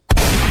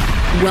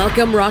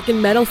Welcome, rock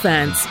and metal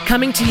fans.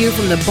 Coming to you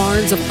from the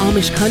barns of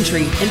Amish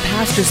country and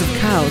pastures of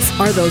cows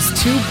are those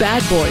two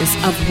bad boys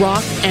of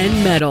rock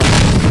and metal.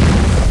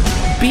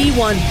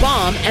 B1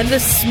 Bomb and the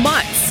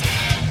Smuts.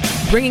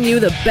 Bringing you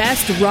the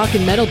best rock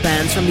and metal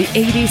bands from the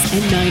 80s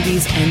and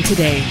 90s and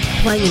today.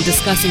 Playing and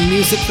discussing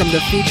music from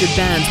the featured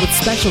bands with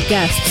special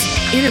guests,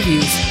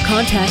 interviews,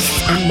 contests,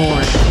 and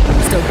more.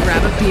 So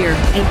grab a beer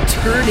and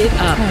turn it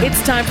up.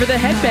 It's time for the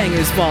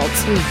Headbangers Vault.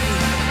 8,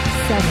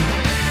 7,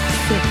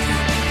 6,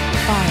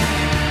 5,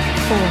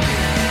 4,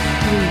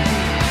 3,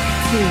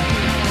 2,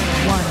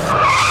 1.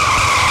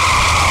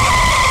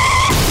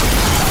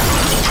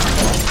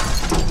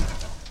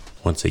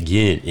 Once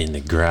again, in the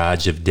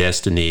Garage of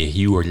Destiny,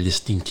 you are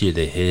listening to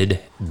the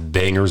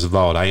Headbangers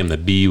Vault. I am the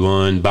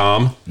B1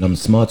 Bomb. And I'm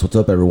Smuts. What's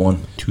up,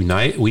 everyone?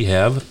 Tonight we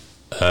have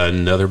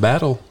another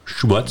battle,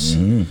 Schmutz.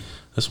 Mm-hmm.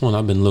 This one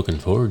I've been looking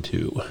forward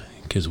to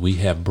because we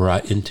have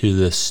brought into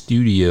the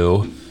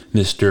studio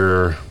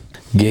Mr.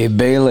 Gabe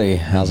Bailey.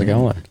 How's it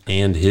going?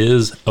 And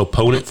his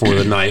opponent for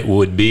the night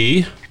would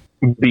be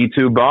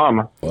B2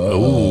 Bomb.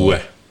 Oh,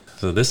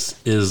 so this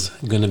is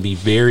going to be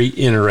very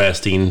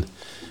interesting.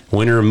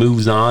 Winner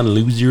moves on,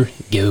 loser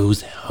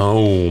goes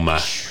home.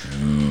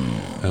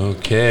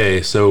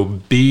 Okay, so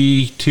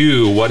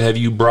B2, what have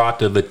you brought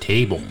to the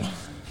table?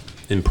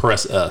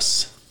 Impress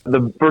us.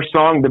 The first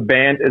song, the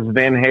band is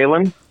Van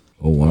Halen.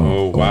 Oh, wow.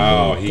 Oh,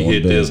 wow. He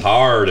hit this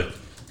hard.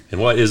 And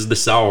what is the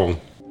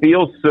song?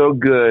 Feels So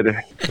Good.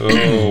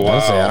 Oh, wow.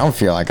 I don't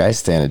feel like I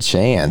stand a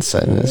chance.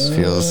 This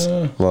feels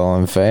a little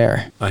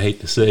unfair. I hate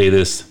to say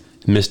this,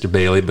 Mr.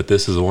 Bailey, but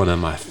this is one of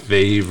my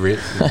favorite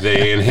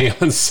Van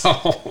Halen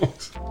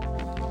songs.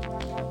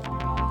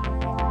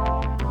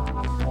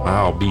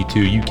 Wow,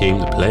 B2, you came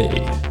to play.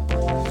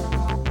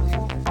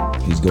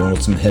 He's going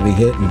with some heavy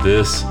hitting.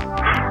 This,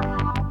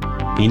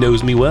 he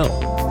knows me well.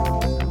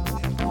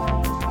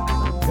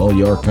 Well,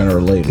 you are kind of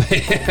related.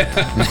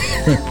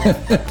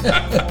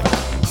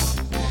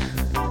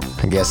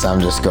 I guess I'm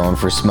just going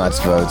for Smuts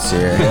votes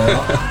here.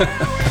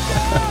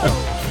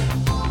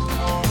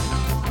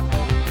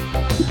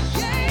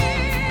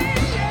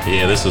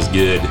 Yeah, this was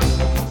good.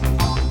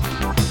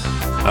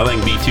 I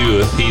think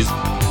B2, he's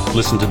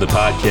listened to the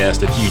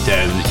podcast a few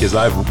times because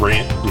I've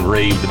ranted and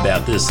raved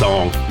about this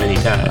song many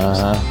times.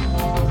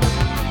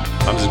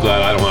 I'm just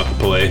glad I don't have to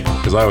play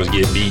because I always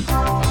get beat.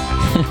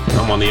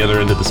 I'm on the other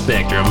end of the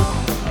spectrum.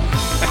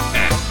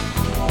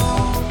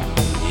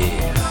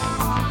 Yeah.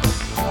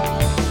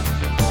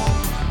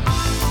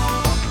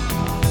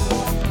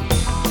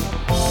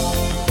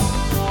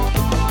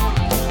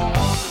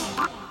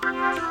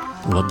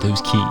 Love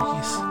those keys.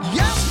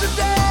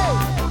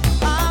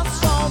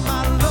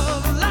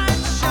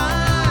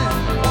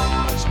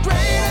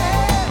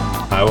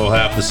 I will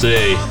have to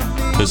say,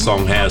 this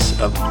song has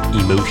an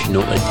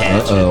emotional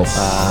attachment.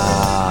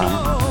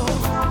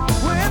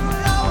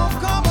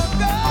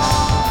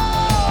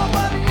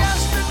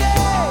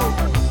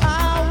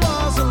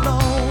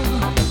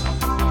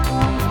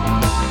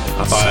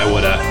 I thought I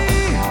would have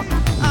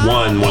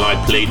won when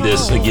I played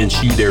this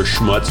against you there,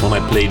 Schmutz, when I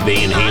played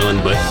Van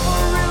Halen, but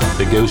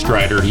the Ghost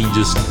Rider, he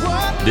just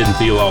didn't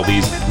feel all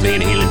these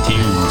Van Halen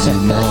tunes.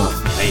 No.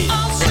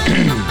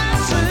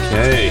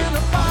 Okay.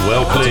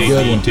 Well played,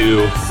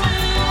 B2.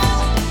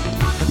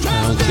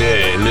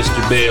 Okay,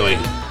 Mr. Bailey.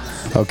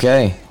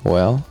 Okay,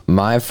 well,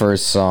 my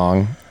first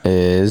song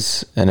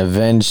is an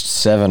Avenged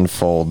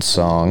Sevenfold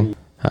song.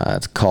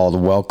 It's called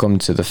Welcome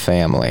to the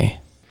Family.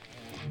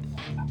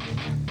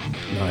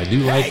 Now, I do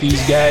like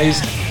these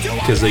guys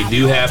because they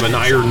do have an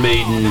Iron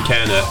Maiden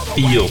kind of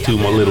feel to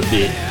them a little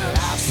bit.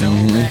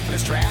 Mm-hmm.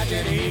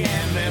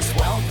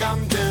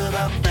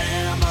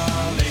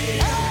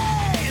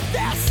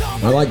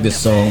 I like this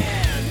song.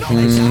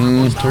 Let's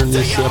turn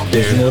this up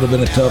This there. would have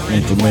been a tough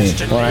one for me.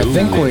 Well, I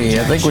think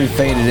we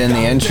faded in the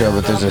intro,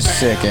 but there's a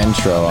sick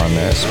intro on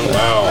this.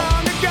 Wow.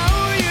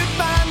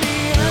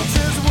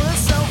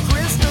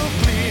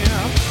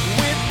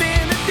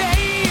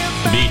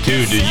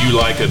 B2, did you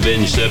like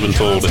Avenged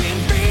Sevenfold?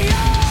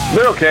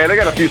 They're okay. They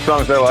got a few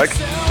songs I like.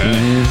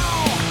 Okay.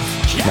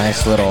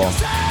 Nice little.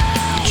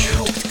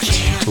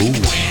 Ooh,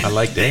 I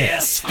like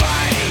that.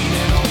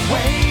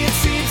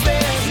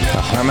 The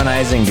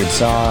harmonizing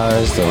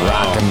guitars, the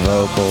rockin'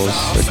 vocals,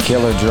 the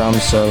killer drum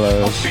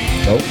solos.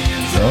 Oh,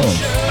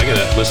 drums. I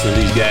gotta listen to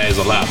these guys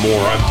a lot more.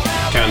 I've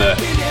kind of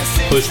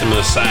pushed them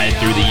aside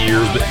through the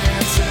years, but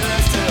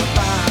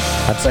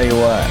I'll tell you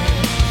what,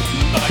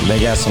 they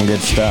got some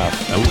good stuff.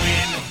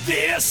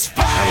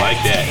 I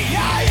like that.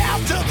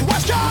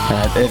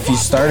 If you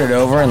start it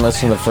over and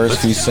listen to the first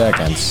few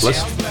seconds.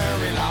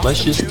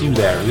 Let's just do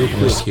that real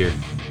quick here.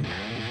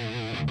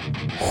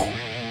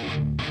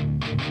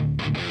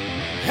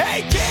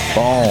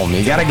 Boom!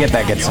 You gotta get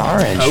that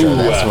guitar intro. Oh,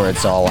 That's where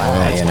it's all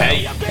at. You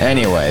know.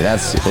 Anyway,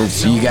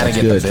 you gotta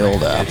get the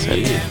build up.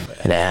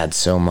 It adds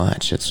so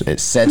much. It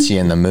sets you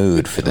in the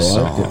mood for the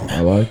song.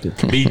 I liked it.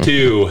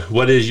 B2,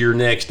 what is your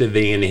next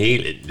Van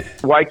Halen?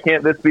 Why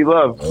Can't This Be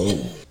Love?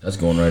 Oh, that's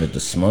going right at the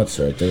Smuts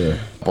right there.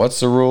 What's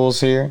the rules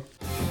here?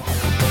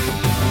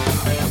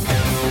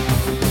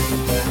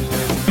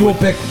 will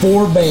pick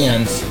 4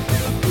 bands,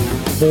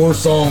 4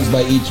 songs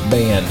by each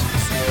band.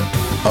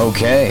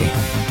 Okay.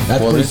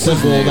 That's Well, pretty this is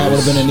simple. That would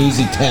have news. been an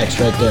easy text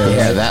right there.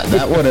 Yeah, right?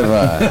 that would have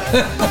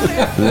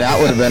that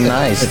would have been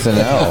nice to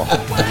know.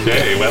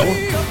 Okay, well,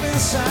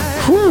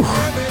 Whew.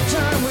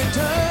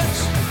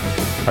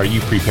 are you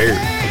prepared?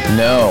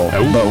 No,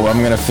 Oh. but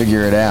I'm gonna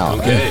figure it out.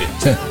 Okay.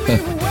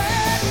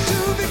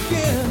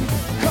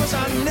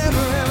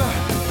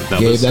 Now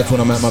Gabe, this- that's when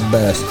I'm at my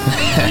best.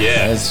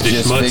 yeah, It's the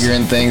just schmutz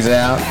figuring things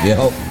out.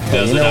 Yep.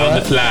 does You it know on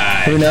what? the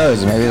fly. Who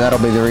knows? Maybe that'll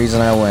be the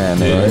reason I win.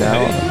 You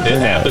know? It Who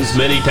happens knows?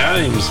 many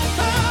times.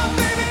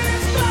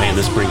 Man,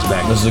 this brings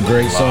back This is a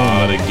great a song.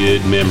 lot of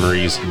good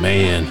memories.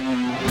 Man,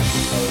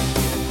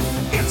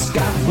 It's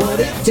got what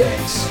it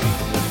takes.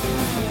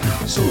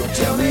 So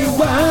tell me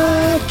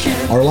why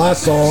can't our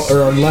last song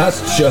or our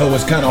last show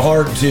was kind of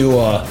hard to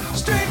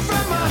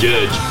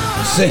Judge,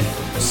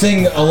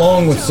 sing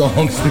along with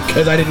songs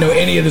because I didn't know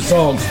any of the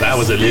songs. that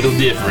was a little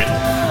different.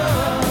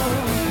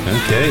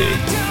 Okay.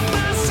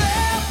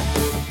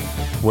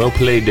 Well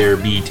played there,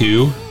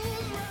 B2.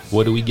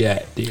 What do we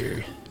got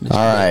there?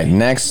 All right,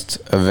 next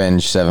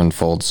Avenged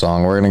Sevenfold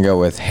song. We're gonna go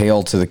with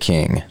 "Hail to the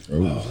King."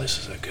 Oh, this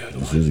is a good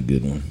one. This is a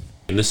good one.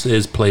 And this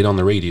is played on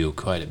the radio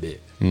quite a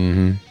bit.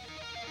 Mm-hmm.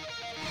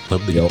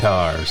 Love the Yep.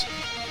 guitars.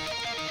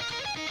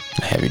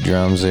 Heavy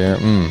drums there.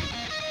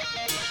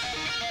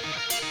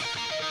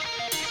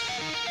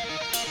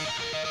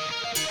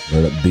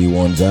 Right up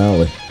B1's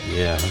alley.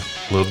 Yeah,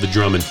 love the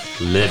drumming.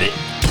 Love it.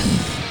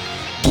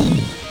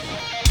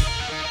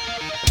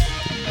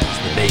 That's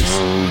the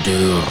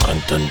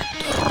bass.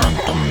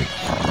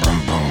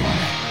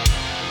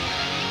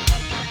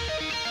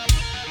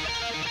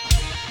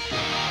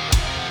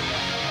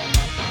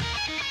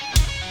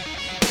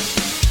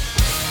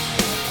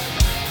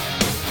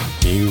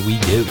 Here we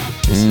go.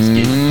 This is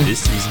good.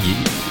 This is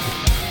good.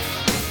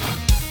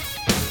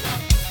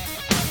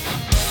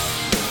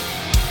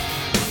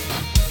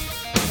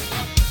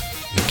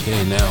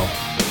 Okay, now,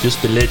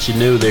 just to let you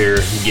know there,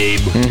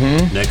 Gabe,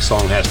 next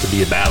song has to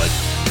be a ballad.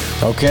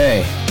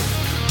 Okay.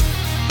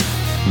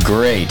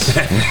 Great.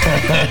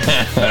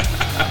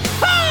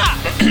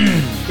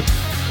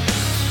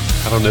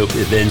 I don't know if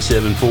Avenged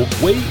Sevenfold.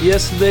 Wait,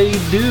 yes, they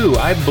do.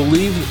 I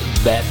believe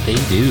that they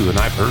do, and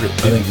I've heard it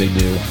I too. think they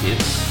do.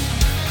 Yes.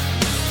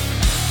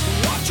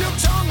 Watch your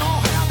tongue or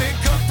have it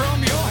cut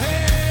from your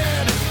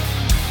head.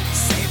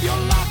 Save your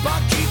life by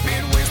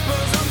keeping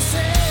whispers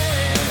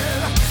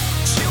unsaid.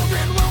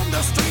 Children roam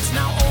the streets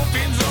now,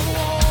 orphans of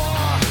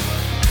war.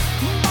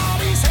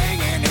 Bodies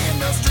hanging in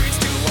the streets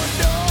to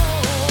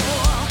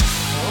adore.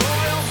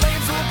 Oil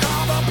flames will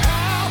cover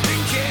path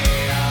in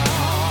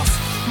chaos.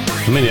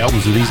 How many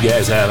albums do these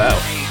guys have out?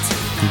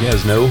 You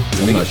guys know?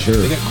 I'm not sure.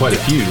 They got quite a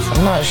few.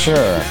 I'm not sure.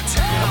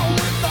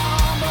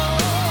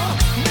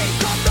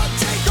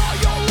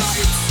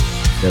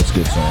 That's a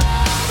good song.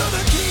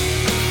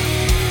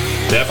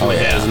 Definitely Oh,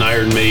 yeah. has an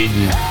Iron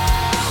Maiden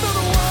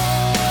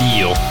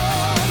feel.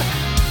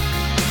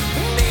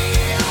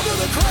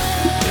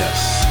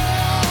 Yes.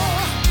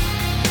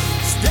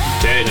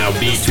 Okay, now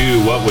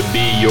B2, what would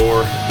be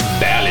your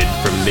ballad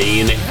from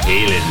Van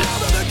Halen?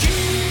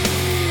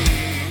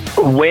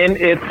 When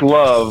It's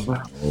Love.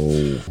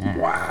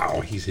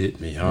 Wow, he's hit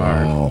me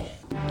hard. Oh.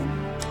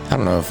 I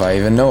don't know if I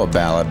even know a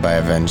ballad by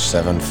Avenged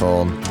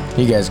Sevenfold.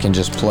 You guys can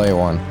just play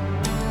one,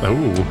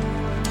 Oh,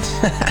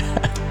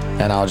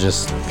 and I'll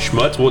just.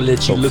 Schmutz will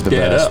let you Hope look for the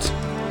that best.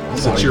 up.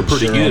 Since you're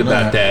pretty Sure good on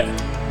about that.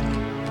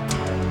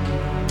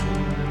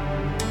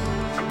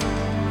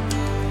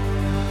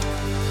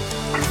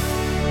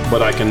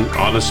 But I can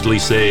honestly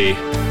say,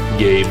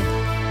 Gabe,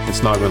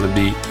 it's not going to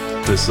beat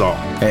this song.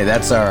 Hey,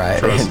 that's all right.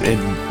 Trust me.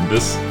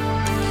 This,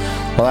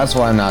 Well, that's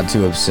why I'm not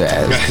too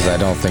upset, because I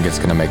don't think it's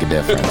gonna make a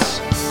difference.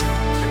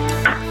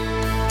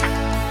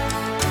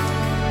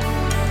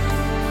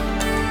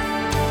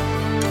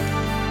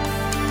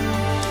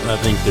 I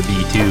think the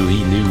B2,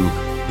 he knew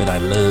that I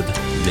love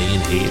Van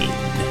Halen.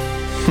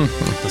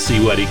 Let's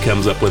see what he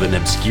comes up with, an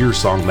obscure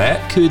song.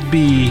 That could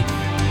be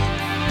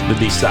the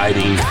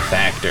deciding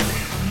factor.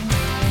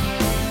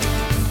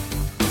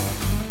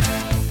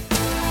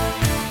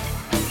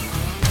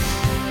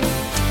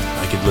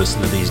 I could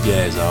listen to these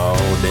guys all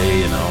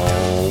day and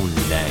all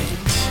night.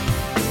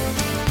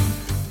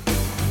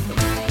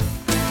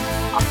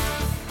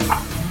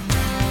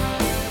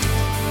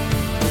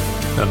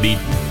 Now,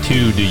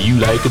 B2, do you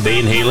like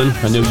Van Halen?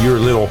 I know you're a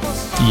little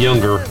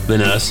younger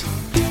than us.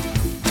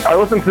 I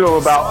listen to him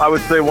about, I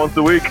would say, once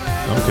a week.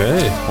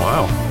 Okay,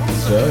 wow.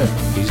 Okay.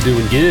 He's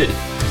doing good.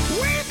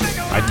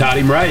 I taught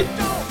him right.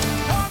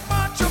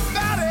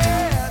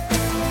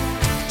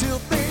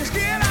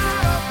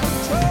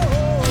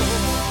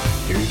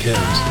 Here he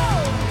comes.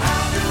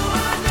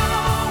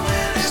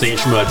 St.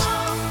 Schmutz.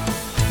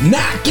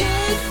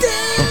 Knocking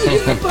down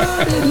your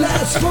body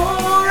lasts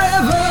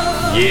forever.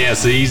 Yeah,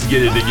 see, he's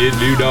getting to get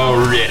dude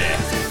already.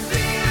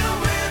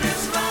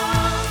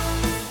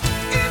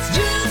 It's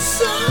just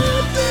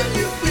something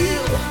you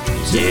feel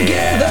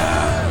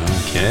Yeah.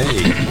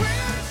 Okay.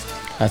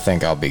 I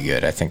think I'll be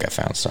good. I think I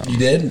found something. You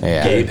did?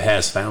 Yeah. Gabe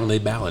has found a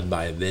ballad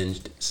by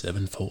Avenged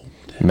Sevenfold.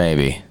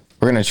 Maybe.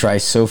 We're going to try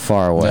So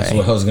Far Away. That's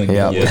what I was going to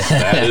Yep. go with. Yes,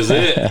 that is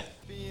it.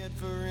 Be it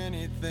for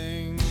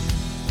anything,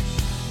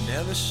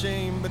 never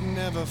shame but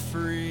never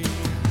free.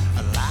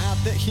 A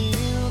life that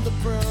healed the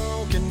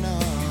broken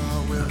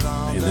heart with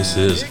all And this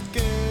that is it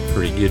could.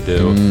 pretty good,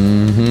 though.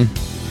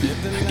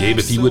 Mm-hmm. Gabe,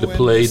 if you would have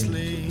played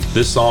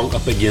this song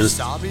up against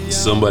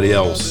somebody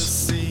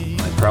else,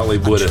 I probably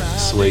would have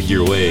swayed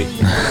your way.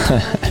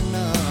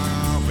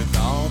 With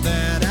all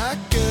that I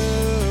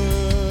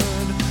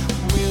could,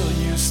 will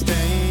you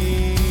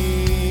stay?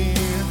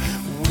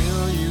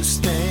 Will you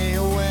stay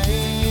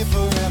away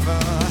forever?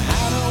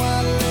 How do I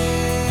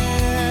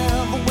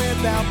live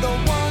without the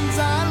ones I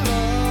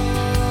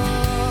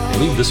love? I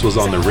believe this was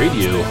on the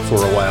radio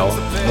for a while.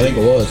 I think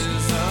it was.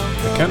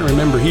 I kind of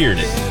remember hearing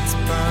it.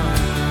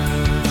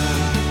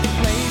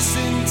 Place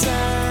and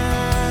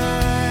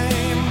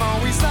time,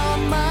 always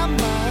on my mind.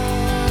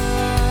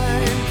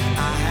 I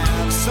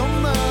have so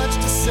much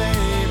to say,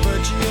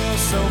 but you're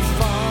so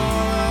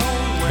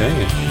far away.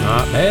 Okay,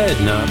 not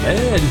bad, not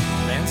bad.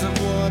 Plans of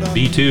what I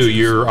B2,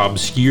 your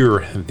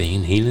obscure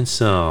Van Halen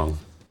song.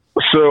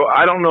 So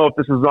I don't know if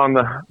this is on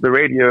the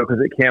radio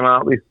because it came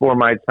out at least for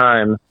my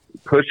time.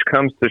 Push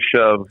Comes to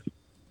Shove.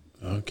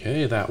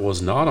 Okay, that was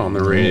not on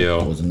the It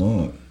radio. was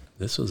not.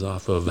 This was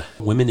off of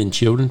Women and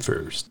Children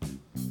First.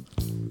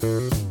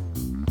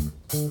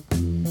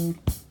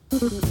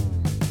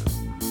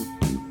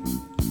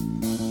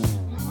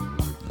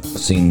 I've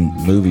seen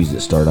movies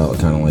that start out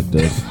kind of like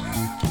this.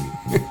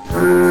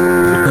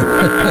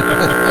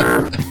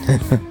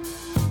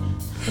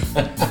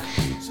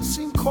 Does it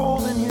seem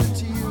cold in here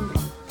to you?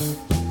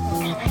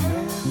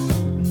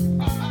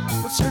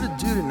 What's there to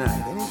do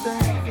tonight?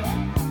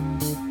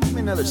 Anything? Give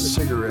me another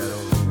cigarette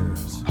over here.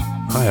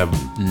 I have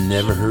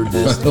never heard I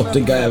this. don't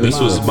think I have. This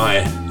was either.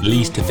 my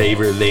least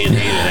favorite Van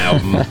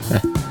Halen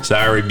album.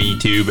 Sorry,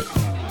 B2, but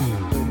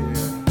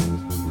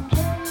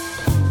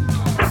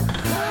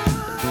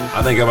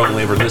I think I've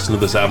only ever listened to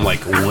this album like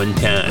one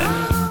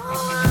time.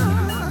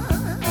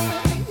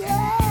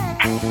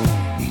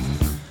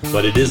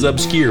 But it is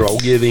obscure. I'll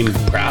give him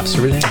props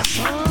for that.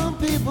 Some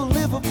people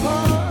live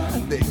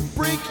apart, they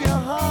break your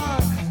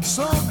heart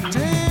so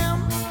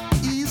damn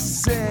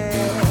easy.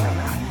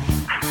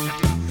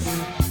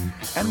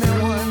 And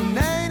then one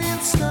night in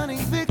stunning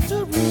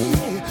victory,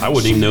 I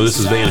wouldn't even know this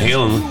is Van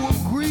Halen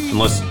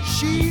unless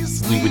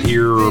we would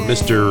hear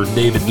Mr.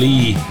 David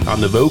Lee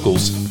on the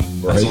vocals.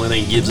 That's the only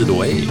thing that gives it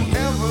away.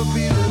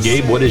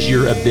 Gabe, what is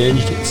your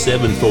Avenged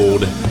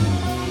Sevenfold?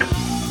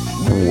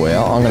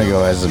 Well, I'm going to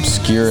go as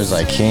obscure as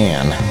I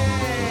can.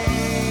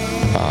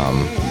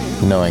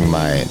 Knowing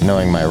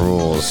my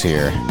rules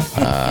here.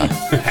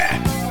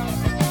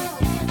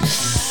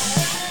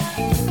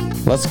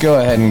 Let's go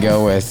ahead and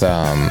go with,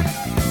 I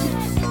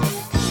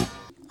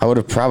would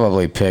have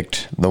probably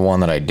picked the one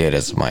that I did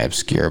as my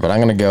obscure, but I'm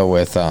going to go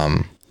with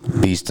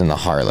Beast and the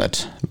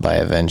Harlot by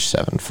Avenged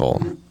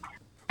Sevenfold.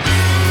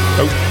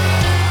 Oh.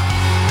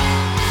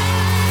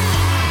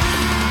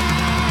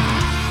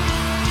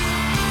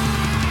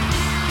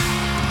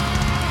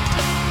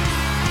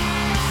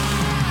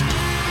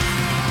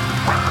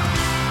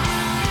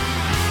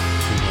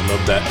 I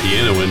love that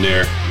piano in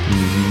there.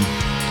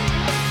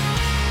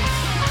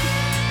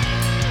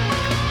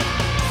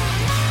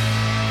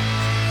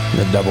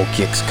 The double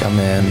kicks come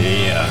in.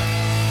 Yeah,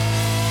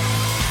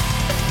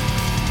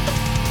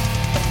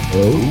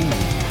 Oh,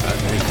 I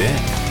like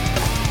that.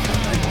 I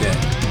like that.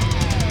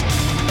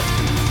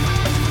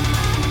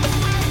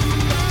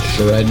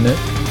 shredding it.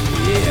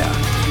 Yeah.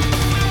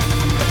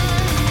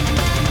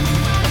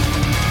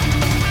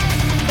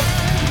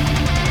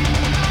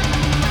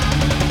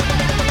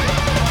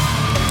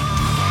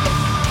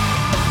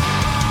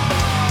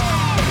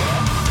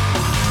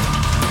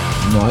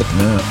 I'm liking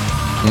that.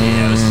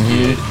 Yeah, this is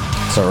good.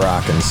 It's a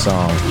rockin'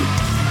 song.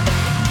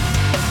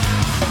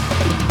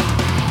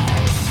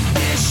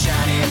 this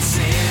shining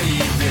city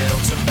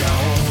built of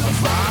gold, a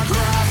far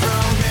cry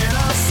from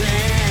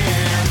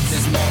innocence.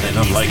 There's more And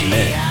I'm liking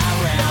that.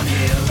 around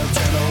here, look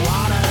to the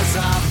waters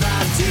of the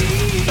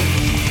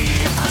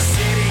deep. A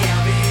city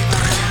of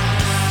evil.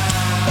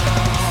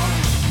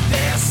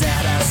 They're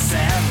set a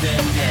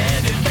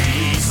seven-headed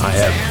beast. I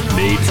have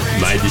made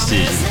my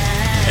decision,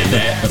 and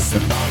that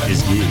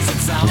is good.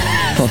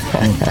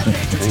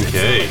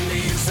 Okay.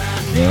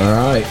 All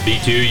right.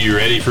 B2, you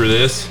ready for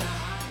this?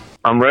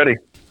 I'm ready.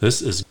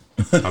 This is,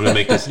 I'm going to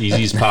make this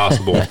easy as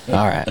possible.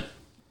 All right.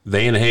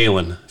 Van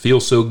Halen,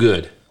 Feels So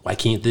Good. Why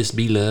can't this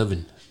be love?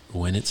 And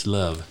when it's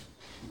love,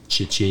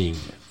 cha-ching,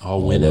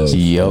 all winners.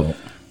 Yep.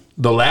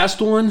 The last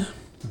one,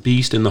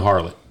 Beast and the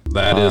Harlot.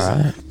 That is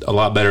right. a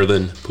lot better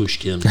than Push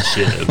Comes to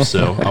Shove,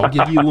 so I'll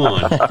give you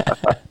one.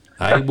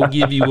 I will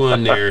give you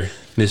one there,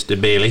 Mr.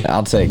 Bailey.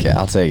 I'll take it.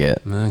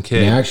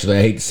 Okay. Yeah, actually,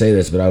 I hate to say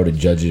this, but I would have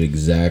judged it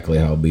exactly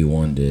how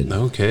B1 did.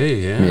 Okay,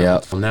 yeah.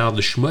 Yep. Well, now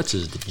the schmutz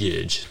is the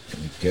judge.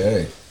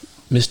 Okay.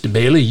 Mr.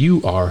 Bailey,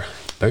 you are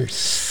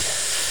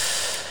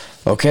first.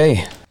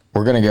 Okay.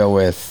 We're going to go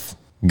with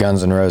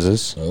Guns N'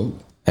 Roses. Oh.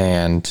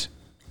 and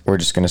we're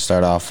just going to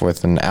start off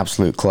with an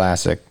absolute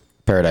classic,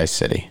 Paradise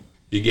City.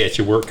 You get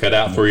your work cut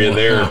out for you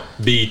there,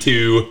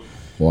 B2.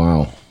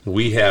 Wow.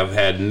 We have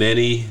had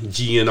many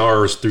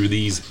GNRs through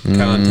these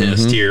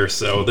contests here,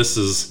 so this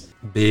is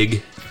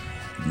big.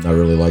 I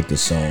really like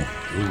this song.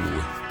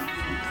 Ooh.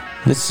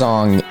 This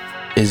song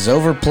is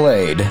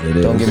overplayed,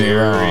 It don't is. get me Very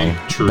wrong,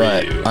 true.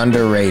 but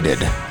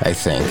underrated, I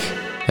think.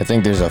 I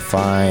think there's a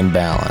fine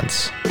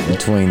balance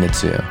between the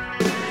two.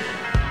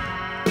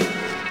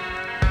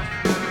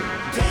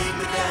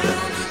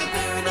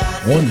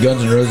 One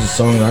Guns N' Roses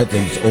song that I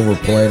think is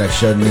overplayed. I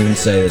shouldn't even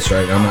say this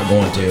right now. I'm not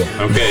going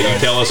to. Okay, you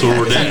tell us when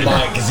we're done.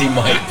 Because he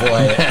might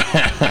play it.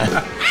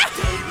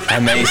 I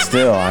may.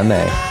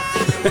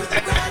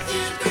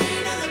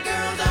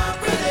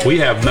 We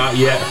have not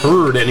yet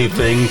heard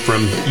anything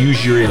from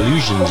Use Your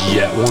Illusions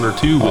yet. One or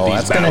two with Oh, these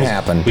that's gonna battles.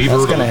 happen. We've That's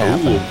heard gonna them.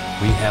 happen.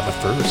 Ooh, we have a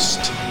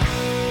first.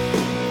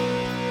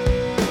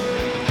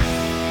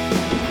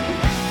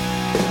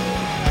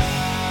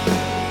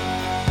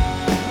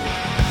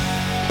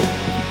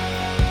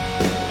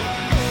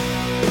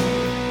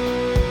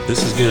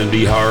 This is going to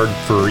be hard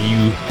for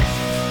you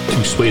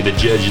to sway the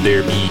judge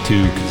there,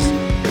 B2,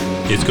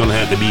 because it's going to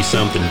have to be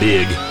something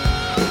big.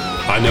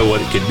 I know what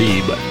it could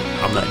be, but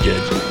I'm not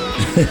judging.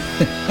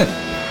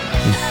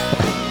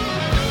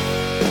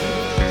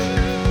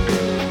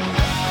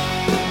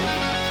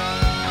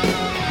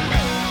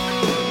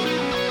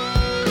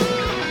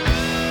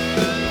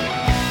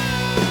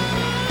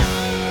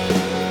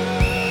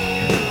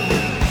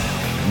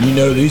 You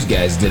know these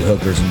guys did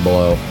Hookers and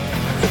Blow.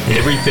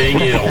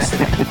 Everything else.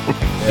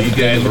 These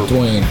guys in were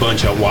between. a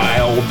bunch of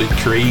wild,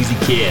 crazy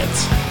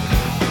cats.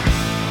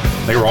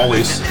 They were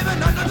always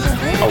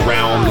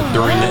around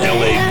during the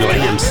LA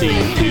glam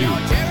scene, too.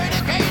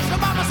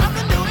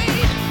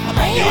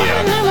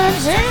 Yeah.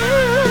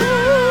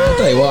 I'll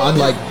tell you what,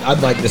 I'd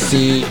like to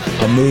see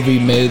a movie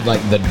made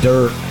like The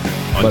Dirt,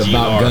 On but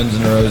about GR. Guns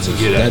N' Roses.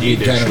 Good That'd be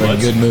idea there, kind of a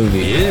Schmutz. good movie.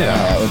 Yeah.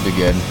 That would be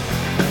good.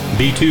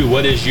 B2,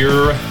 what is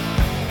your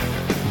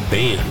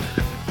band?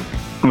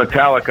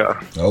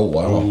 Metallica. Oh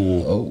wow.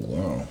 Ooh. Oh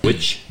wow.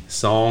 Which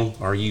song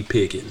are you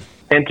picking?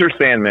 Enter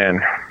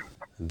Sandman.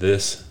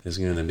 This is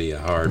going to be a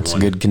hard It's a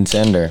one. good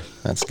contender.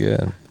 That's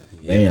good.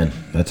 Man,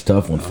 that's a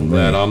tough one for I'm me.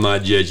 glad I'm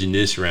not judging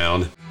this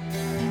round.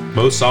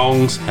 Most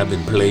songs have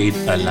been played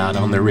a lot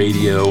on the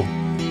radio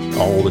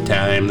all the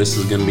time. This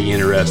is going to be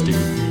interesting.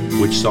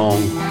 Which song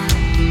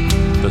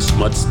the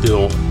Smuts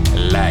still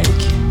like?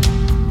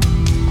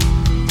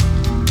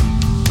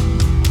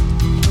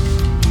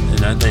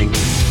 And I think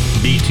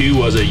B2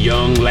 was a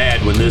young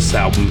lad when this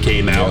album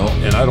came out,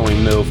 Yeah. and I don't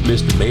even know if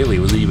Mr. Bailey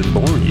was even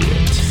born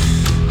yet.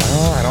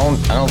 Oh, I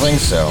don't think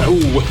so.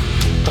 Oh,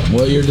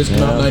 What year did this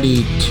come out?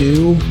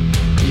 92?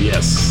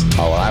 yes.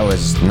 Oh, well, I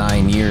was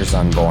 9 years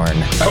unborn.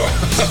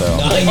 So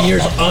 9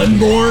 years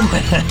unborn?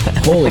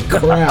 Holy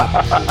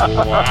crap.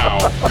 Wow.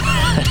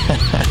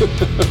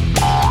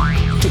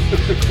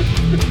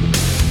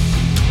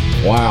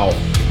 Wow.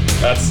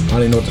 That's, I don't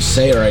even know what to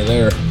say right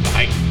there.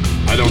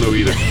 I don't know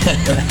either.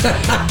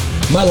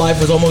 My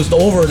life is almost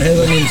over and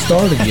hasn't even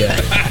started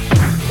yet.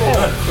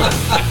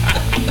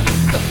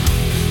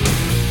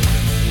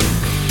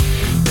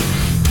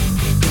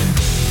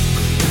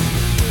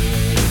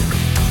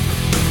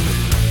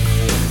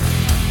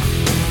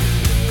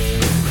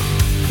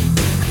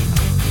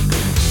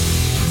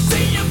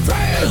 Say your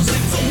prayers,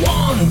 it's a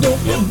one. Don't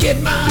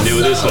forget my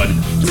Knew this one.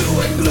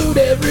 to include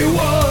everyone.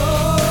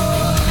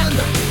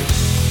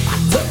 I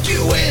took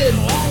you in,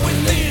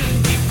 always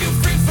in, keep you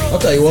free from. I'll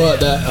tell you what,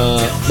 that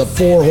the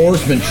Four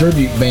Horsemen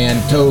tribute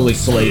band totally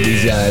slayed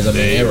these guys. I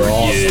mean, they were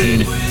awesome.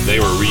 good. They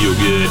were real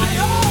good.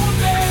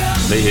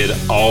 They hit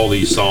all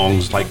these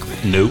songs like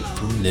note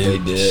for note. They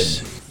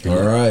did.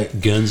 All right.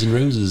 Guns N'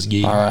 Roses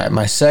gig. all right,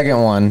 my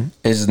second one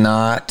is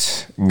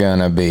not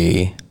gonna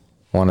be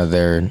one of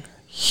their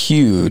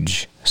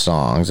huge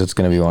songs. It's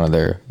gonna be one of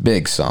their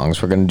big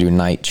songs. We're gonna do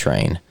Night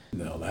Train.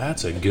 No,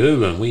 that's a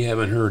good one. We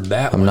haven't heard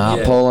that I'm one not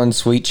yet. pulling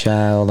Sweet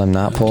Child. I'm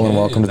not pulling Okay,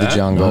 Welcome to the that-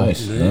 Jungle.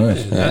 Nice,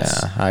 nice.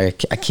 That's, Yeah,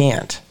 I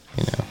can't.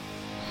 You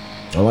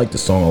know. I like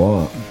this song a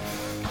lot.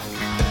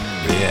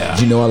 yeah.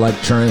 Did you know I like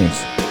trains?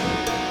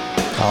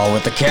 Oh,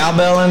 with the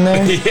cowbell in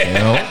there.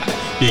 Yeah.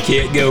 You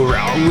can't go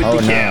wrong with Oh,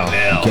 the no.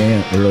 cowbell.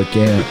 Can't, really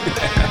can't.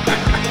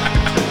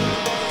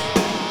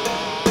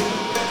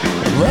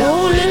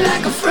 Rolling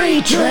like a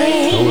freight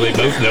train, Oh, they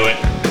both know it.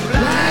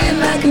 flying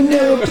like an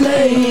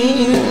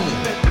airplane,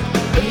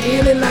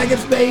 feeling like a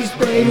space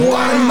plane.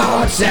 One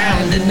more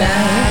time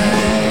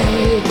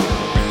tonight.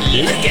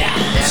 Look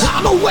out.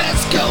 On the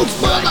West Coast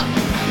full of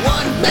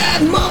one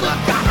bad mother.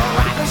 Got a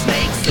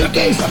rattlesnake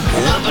suitcase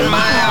up in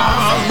my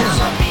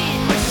arms.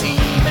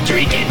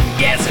 Drinking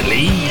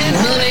gasoline. And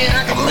honey,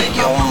 I can make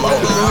your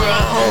motor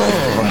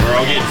run. We're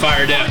all getting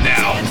fired up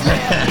now.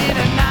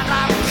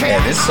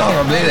 Yeah, this song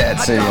will be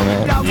that too,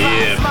 man.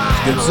 Yeah.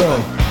 Good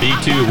song.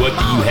 B2, what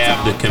do you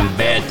have to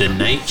combat the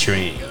night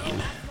train?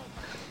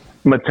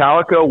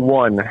 Metallica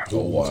 1. Oh,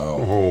 wow.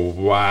 Oh,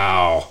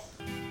 wow.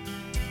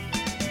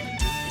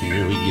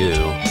 Here we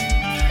go.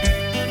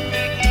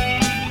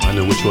 I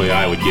know which way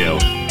I would go.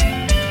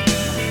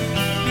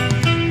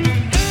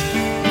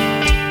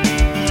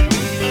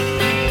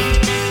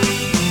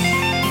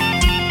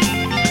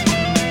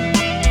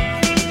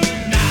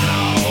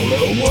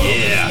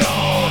 Yeah.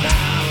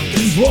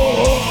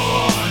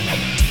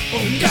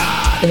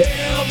 God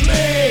help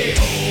me.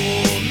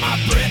 Hold my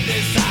breath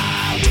as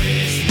I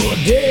wish for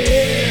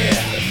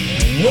death.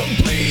 Oh,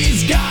 please,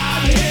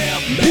 God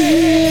help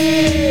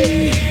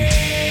me.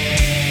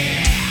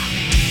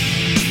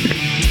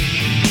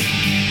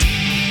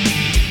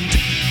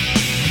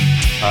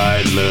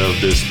 I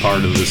love this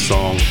part of the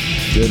song.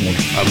 Good one.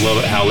 I love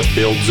it how it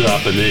builds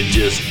up and then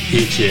just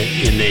hits you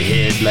in the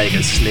head like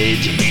a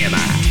sledgehammer.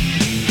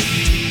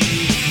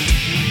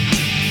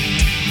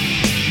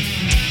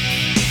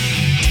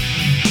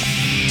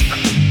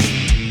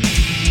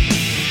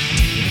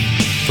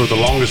 For the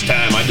longest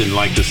time, I didn't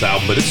like this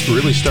album, but it's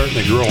really starting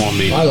to grow on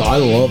me. I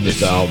love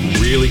this album.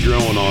 Really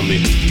growing on me.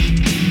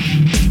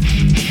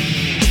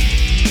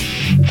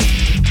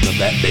 Love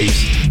that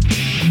bass.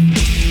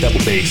 Double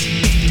bass.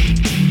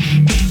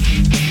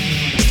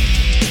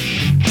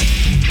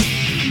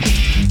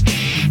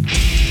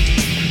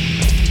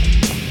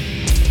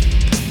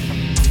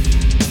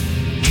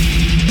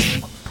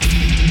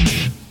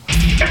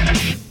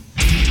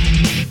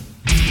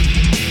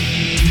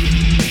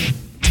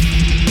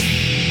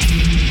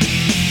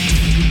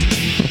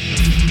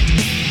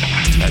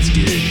 That's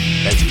good.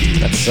 That's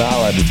good. That's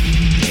solid.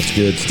 That's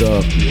good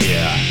stuff.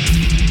 Yeah.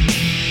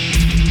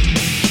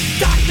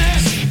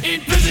 Darkness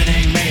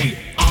imprisoning me.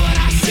 All that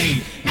I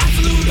see,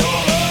 absolute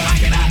horror. I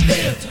cannot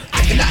live,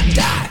 I cannot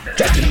die.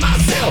 Trapped in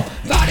myself,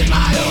 fighting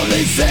my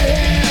only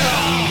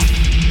self.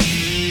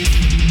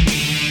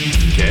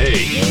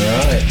 Okay. All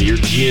right. Your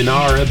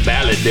GNR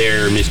ballad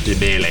there, Mr.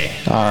 Bailey.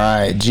 All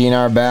right,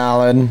 GNR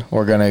ballad.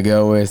 We're gonna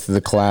go with the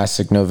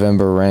classic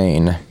November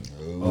Rain,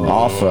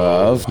 off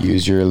of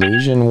Use Your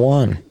Illusion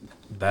 1.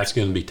 That's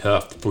going to be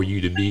tough for you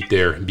to beat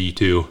there,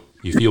 B2.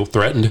 You feel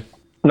threatened?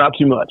 Not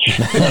too much.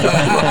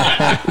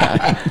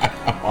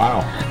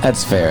 Wow.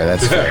 That's fair.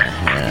 That's fair.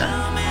 Yeah.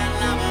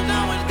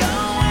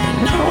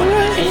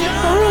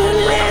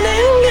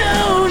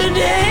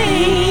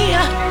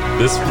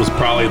 This was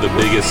probably the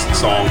biggest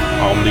song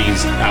on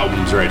these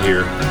albums right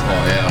here.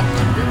 Oh, yeah.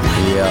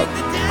 Yep.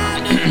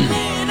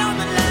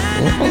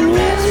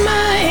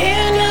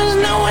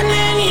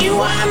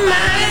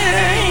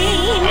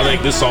 I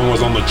think this song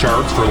was on the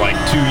charts for like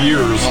 2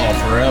 years. Oh,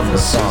 forever. The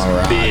song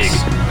rocks. Big.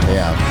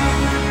 Yeah.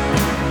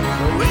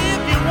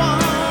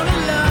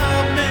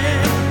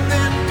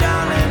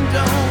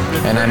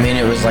 And I mean,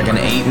 it was like an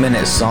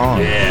 8-minute song,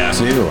 Yeah.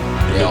 too.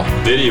 Yeah.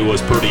 The video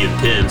was pretty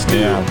intense, too.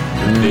 Yeah.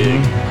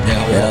 Big.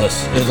 Yeah, it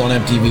was. It was on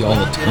MTV all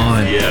the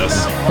time.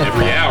 Yes.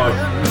 Every hour.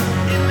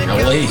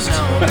 At least.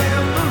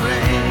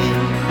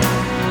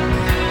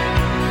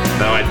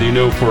 Now, I do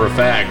know for a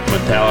fact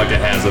Metallica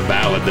has a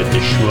ballad that the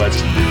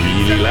Schwartz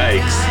really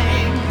likes.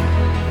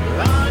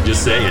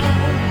 Just saying.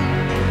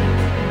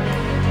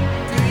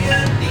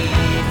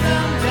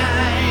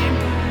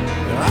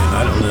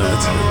 I don't know.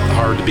 It's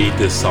hard to beat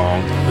this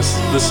song.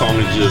 This song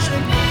is just...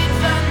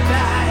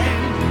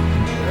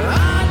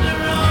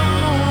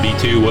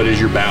 B2, what is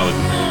your ballad?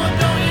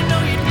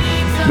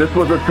 This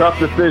was a tough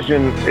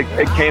decision.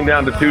 It came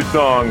down to 2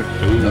 songs.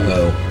 Ooh.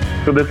 Uh-oh.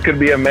 So this could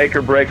be a make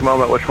or break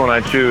moment, which one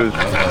I choose.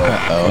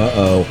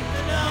 Uh-oh.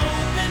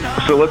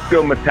 So let's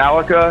go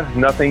Metallica,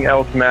 Nothing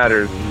Else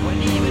Matters.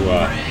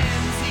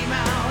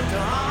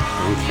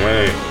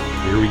 Okay,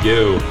 here we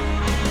go.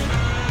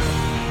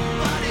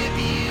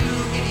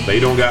 They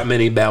don't got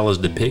many ballads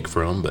to pick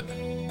from, but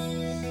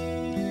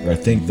I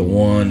think the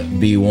one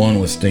B1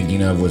 was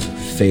thinking of was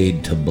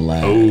Fade to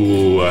Black. were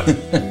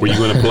you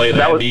going to play that?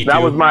 That was B2?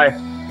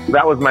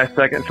 that was my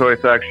second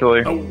choice,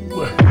 actually. Oh.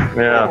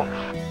 Yeah.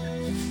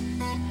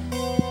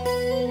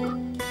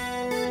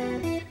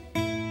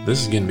 This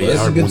is going to be Well, a this is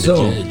a hard good one to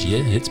song. judge.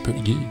 Yeah, it's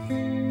pretty good.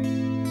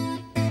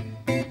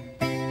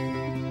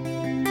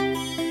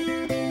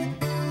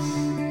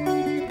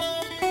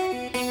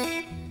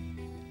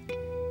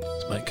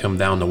 This might come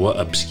down to what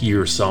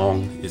obscure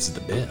song is the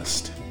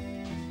best.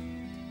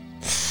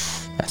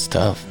 That's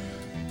tough.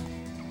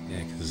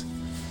 Yeah, because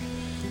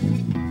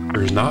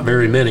there's not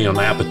very many on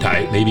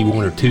Appetite, maybe 1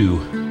 or 2.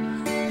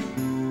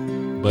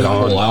 But The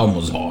whole on, album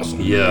was awesome.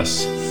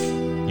 yes,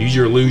 Use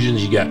Your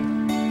Illusions, you got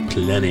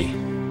plenty.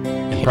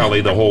 And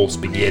probably the whole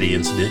spaghetti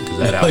incident, because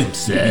that album's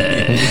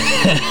sad.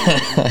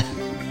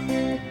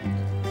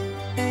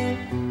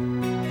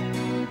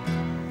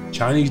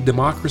 Chinese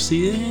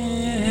Democracy,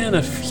 and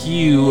a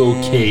few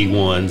okay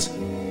ones.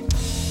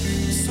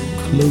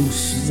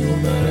 Close, no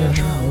matter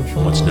how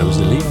far. What's knows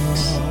the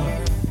lyrics?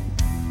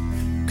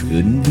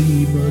 Couldn't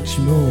be much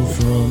more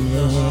from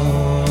the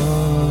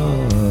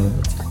heart.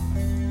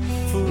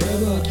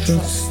 Forever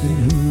trusting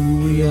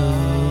who we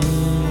are.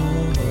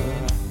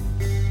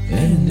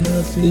 And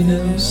nothing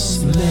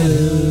else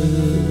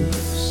matters.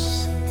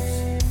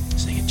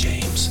 Sing it,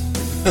 James.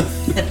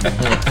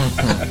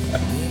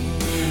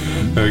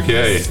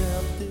 Okay.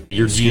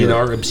 Your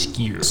GNR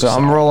Obscure. So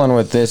I'm rolling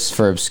with this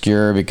for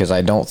Obscure because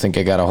I don't think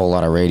I got a whole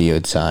lot of radio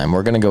time.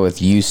 We're going to go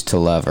with Used to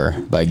Love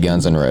Her by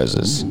Guns N'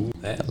 Roses.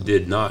 That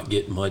did not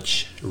get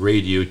much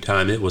radio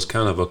time. It was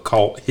kind of a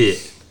cult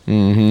hit.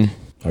 Mm-hmm.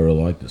 I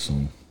really like this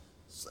song.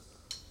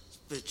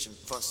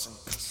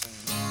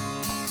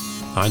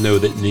 I know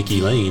that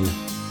Nikki Lane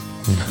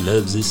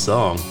loves this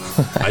song.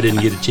 I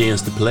didn't get a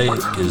chance to play it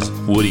because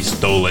Woody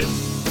stole it.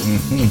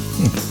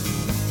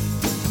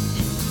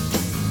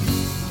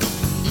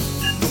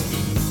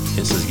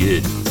 This is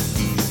good.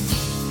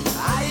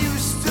 I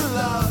used to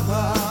love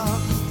her,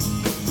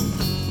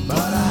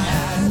 but I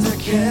had to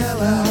kill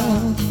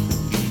her.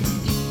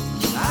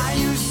 I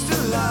used to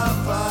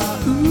love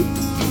her,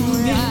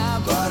 yeah,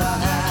 but I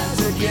had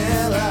to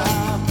kill her.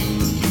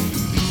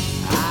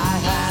 I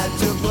had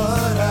to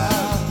put her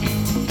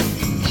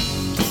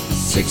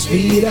 6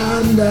 feet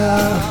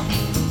under,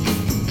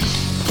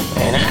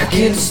 And I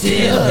can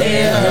still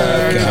hear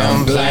her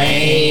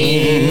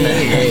complain.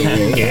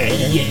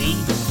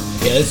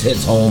 Yeah, this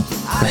hits home.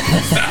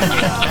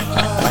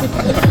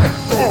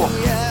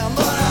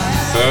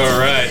 All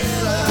right.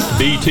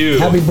 B2.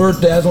 Happy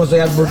birthday. I just want to say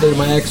happy birthday to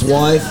my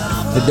ex-wife.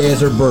 Today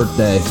is her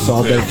birthday, so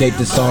I'll dedicate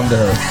this song to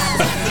her.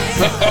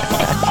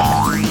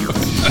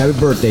 Happy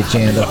birthday,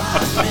 Chanda.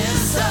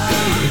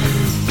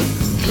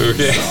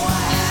 Okay.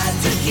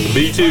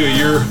 B2,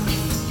 your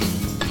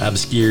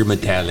Obscure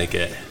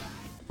Metallica.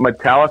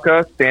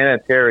 Metallica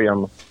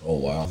Sanitarium. Oh,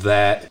 wow.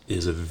 That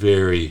is a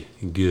very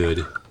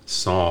good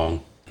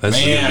song. That's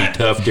going to be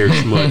tough there,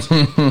 Schmutz.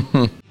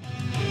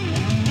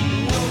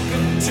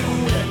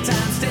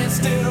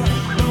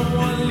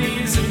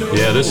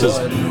 Yeah, this is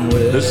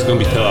going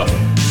to be tough.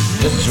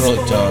 This is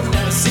really tough.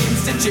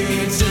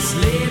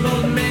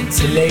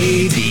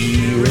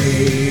 Lady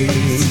Ray.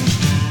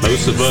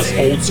 Most of us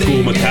old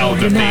school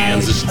Metallica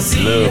fans just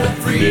love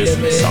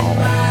this song.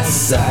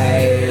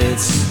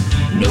 Sights.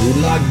 No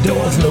locked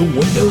doors, no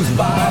windows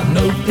barred,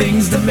 no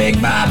things to make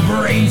my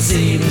brain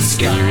seem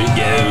scared. Here it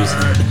goes.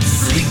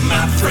 Sleep,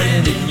 my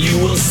friend, and you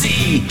will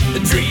see the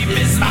dream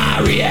is my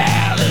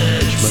reality.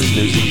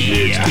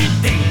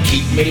 They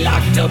keep me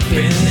locked up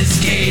in this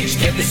cage.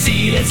 Can't they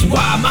see that's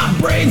why my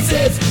brain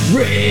says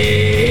rage?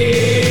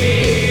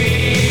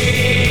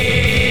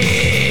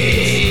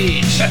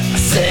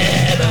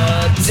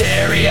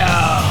 Sanitarium.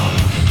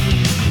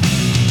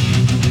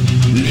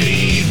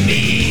 Leave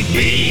me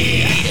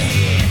be.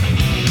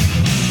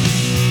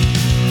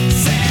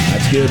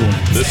 That's a good one.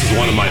 This is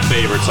one of my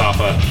favorites off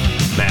of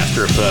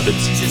Master of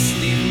Puppets.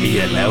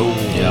 Hello.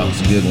 Yeah,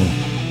 it's a good one.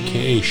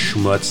 Okay,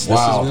 Schmutz, this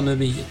Wow. is going to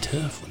be a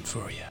tough one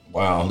for you.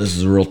 Wow, this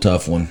is a real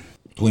tough one.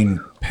 Between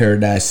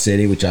Paradise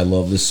City, which I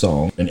love this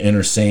song, and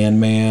Enter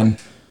Sandman.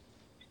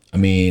 I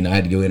mean, I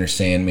had to go Enter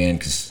Sandman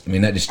because, I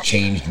mean, that just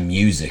changed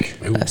music.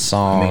 That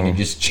song. I mean, it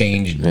just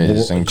changed, It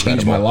is it changed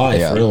incredible. my life,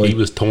 Yeah. He really.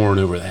 was torn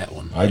over that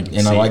one. I You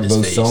can like see it in his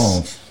both face.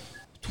 songs.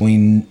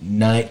 Between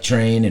Night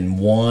Train and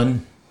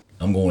One,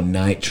 I'm going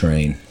Night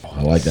Train.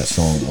 I like that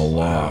song a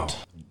lot.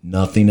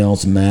 Nothing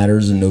Else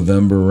Matters in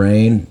November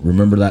Rain.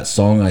 Remember that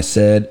song I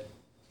said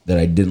that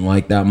I didn't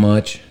like that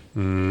much?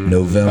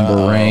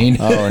 November Rain.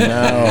 Oh,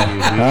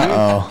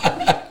 no.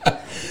 Uh-oh.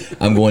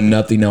 I'm going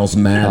Nothing Else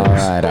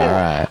Matters. All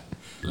right.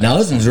 Now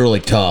this one's really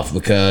tough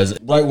because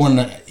right when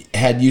I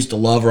had Used to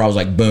Love Her, I was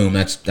like, boom,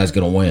 that's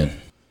gonna win.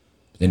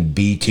 Then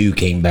B2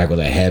 came back with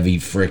a heavy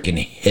freaking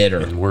hitter.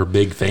 And we're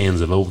big fans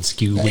of old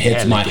school It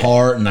hits my Metallica.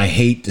 heart, and I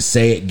hate to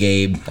say it,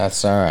 Gabe.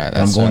 That's all right. I'm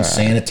That's going all right.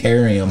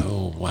 Sanitarium.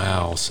 Oh,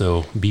 wow.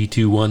 So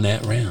B2 won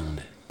that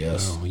round.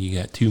 Yes. Oh, you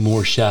got 2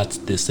 more shots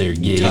at this there,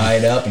 Gabe. Tie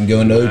it up and go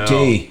into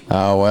OT.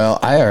 Oh, well,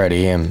 I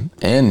already am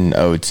in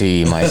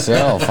OT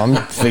myself. I'm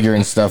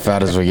figuring stuff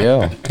out as we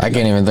go. I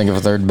can't even think of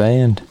a third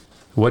band.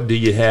 What do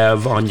you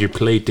have on your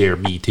plate there,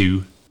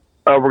 B2?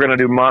 We're going to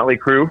do Motley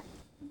Crue.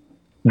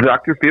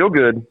 Dr.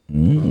 Feelgood.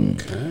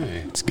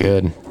 Okay. It's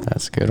good.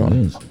 That's a good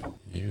one.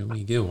 Here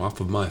we go. Off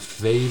of my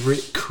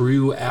favorite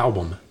Crue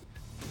album.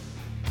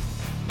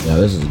 Yeah,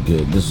 this is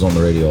good. This is on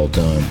the radio all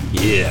the time.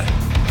 Yeah.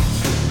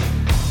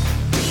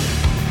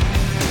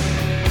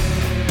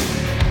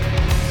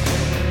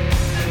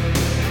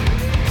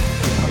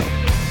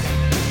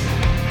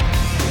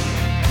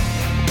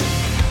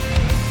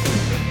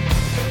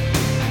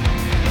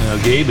 Now,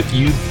 Gabe, if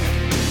you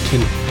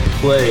can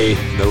play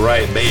the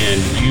right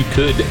band, you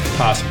could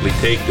possibly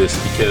take this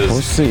We'll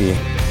because see.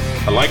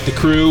 I like the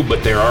Crue,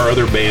 but there are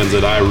other bands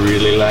that I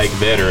really like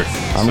better.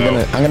 I'm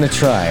gonna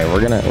try. We're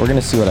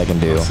gonna see what I can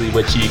do. see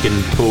what you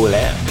can pull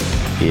out.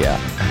 Yeah.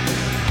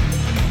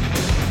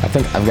 I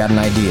think I've got an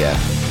idea.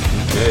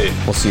 Okay.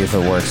 We'll see if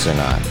it works or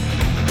not.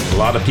 A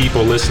lot of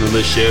people listen to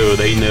this show.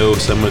 They know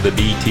some of the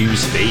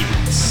B2's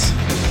favorites.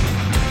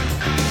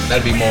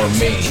 That'd be more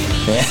me.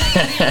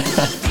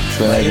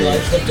 Good idea.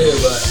 it too,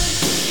 but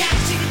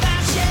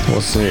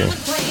We'll see.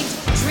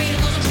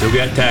 Still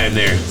got time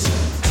there.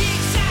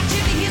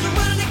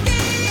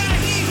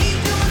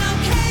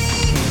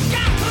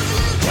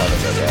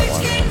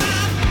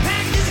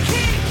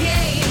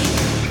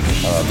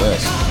 How about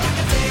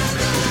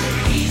this?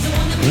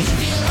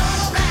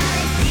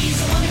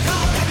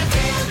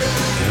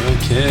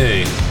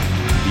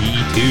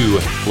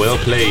 Well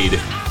played.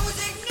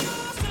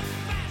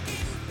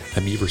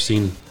 Have you ever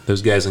seen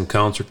those guys in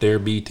concert there,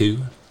 B2?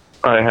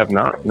 I have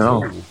not.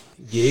 No.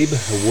 Gabe,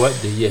 what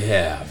do you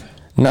have?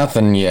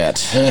 Nothing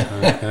yet.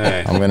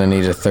 Okay. I'm gonna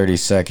need a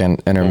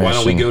 30-second intermission. Why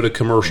don't we go to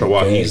commercial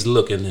while he's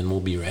looking, and we'll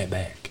be right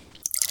back.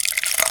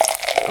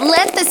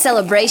 Let the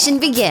celebration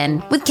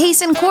begin with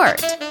Case and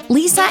Court.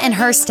 Lisa and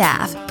her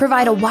staff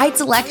provide a wide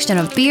selection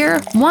of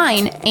beer,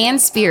 wine, and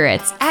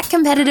spirits at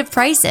competitive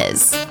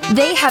prices.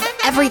 They have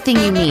everything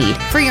you need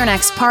for your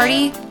next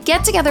party,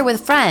 get together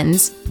with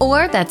friends,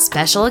 or that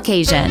special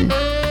occasion.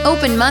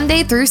 Open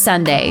Monday through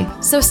Sunday,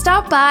 so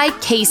stop by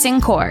Case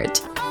and Court,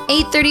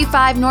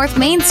 835 North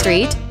Main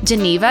Street,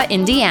 Geneva,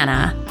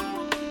 Indiana.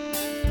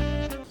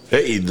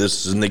 Hey,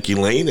 this is Nikki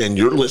Lane, and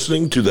you're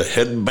listening to the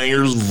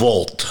Headbangers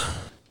Vault.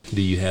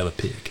 Do you have a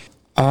pick?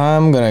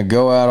 I'm gonna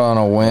go out on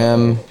a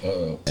whim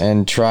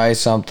and try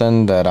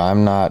something that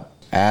I'm not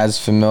as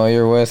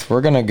familiar with.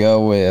 We're gonna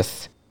go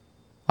with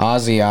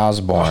Ozzy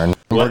Osbourne.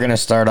 We're gonna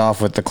start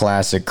off with the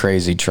classic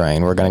Crazy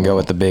Train. We're gonna go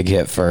with the big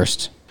hit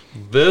first.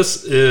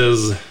 This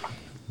is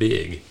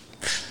big.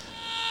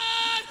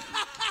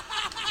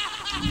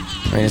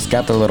 I mean, it's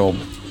got the little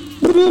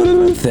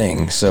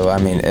thing, so I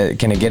mean,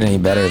 can it get any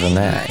better than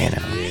that, you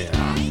know?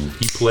 Yeah.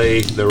 You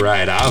play the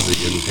right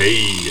Ozzy, and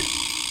hey,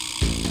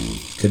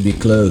 Could be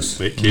close.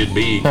 it could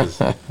be. 'Cause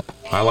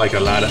I like a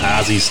lot of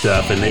Ozzy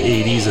stuff in the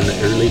 80s and the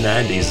early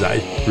 90s. I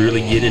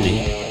really get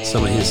into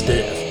some of his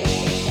stuff.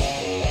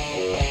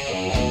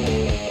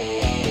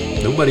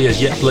 Nobody has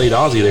yet played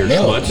Ozzy there,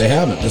 No, Schmutz. they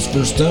haven't. This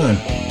first time.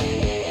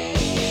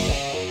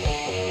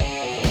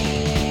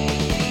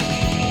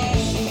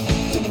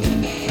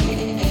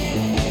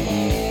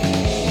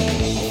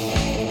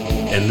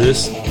 And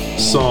this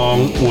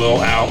song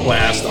will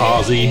outlast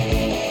Ozzy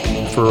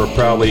for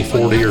probably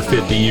 40 or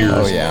 50 years.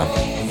 Oh yeah.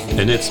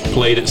 And it's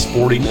played at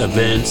sporting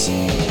events.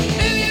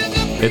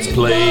 It's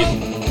played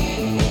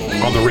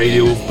on the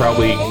radio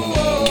probably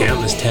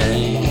countless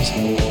times.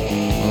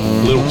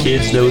 Little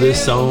kids know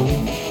this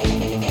song.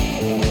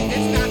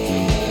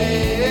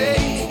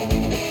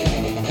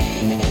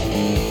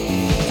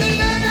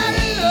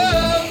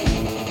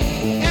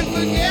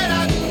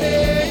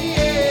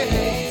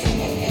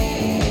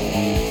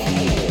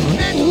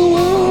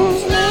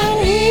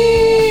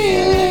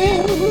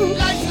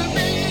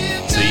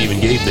 So he even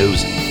gave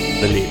those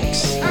the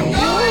lyrics.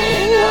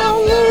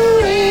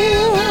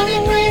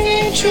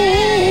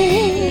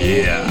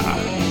 Yeah.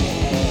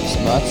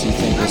 Smuts, you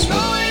think this would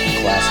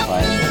classify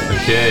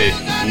as Okay.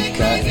 a deep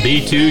cut?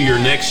 B2, your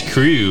next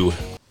crew.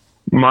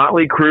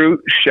 Motley Crue,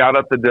 Shout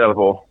at the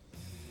Devil.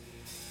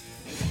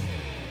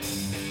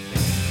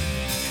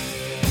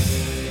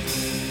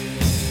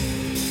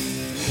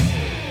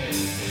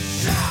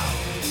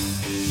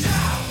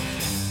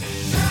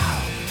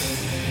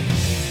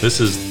 This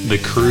is the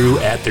Crew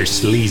at their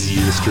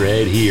sleaziest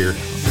right here.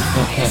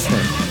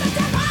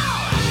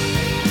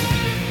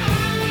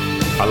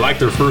 I liked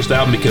their first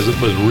album because it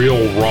was real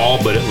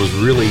raw, but it was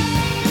really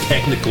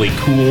technically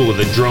cool with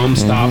the drum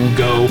stop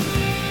go.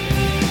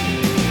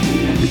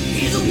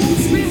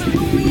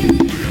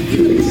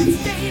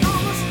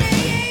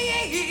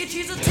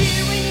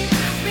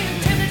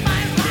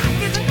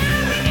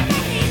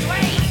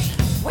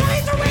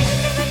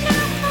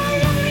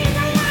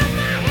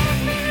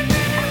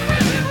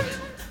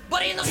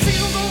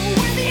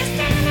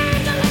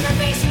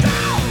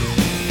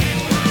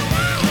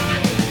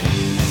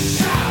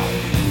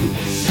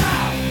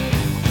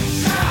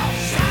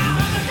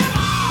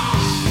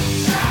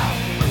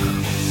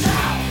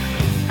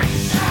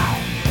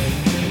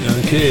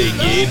 Okay,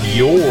 Gabe,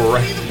 your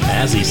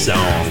Ozzy song.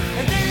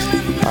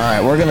 All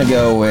right, we're gonna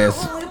go with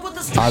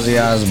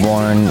Ozzy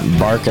Osbourne,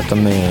 "Bark at the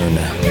Moon."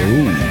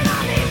 Ooh.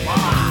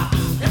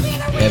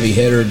 Heavy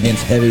hitter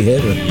against heavy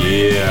hitter.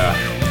 Yeah.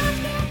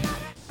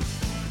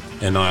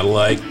 And I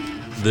like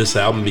this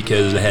album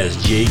because it has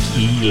Jake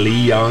E.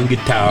 Lee on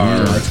guitar.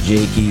 That's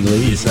Jake E.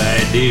 Lee. Yes,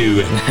 I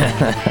do.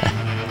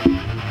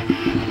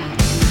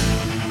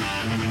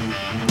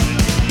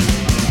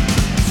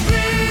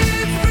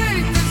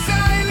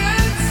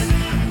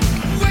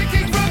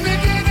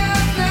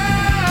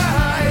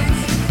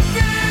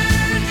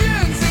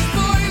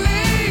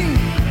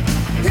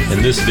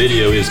 And this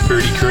video is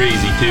pretty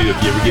crazy too,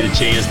 if you ever get a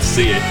chance to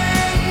see it.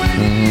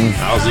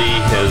 Ozzy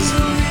has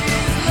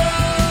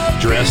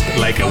dressed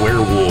like a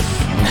werewolf.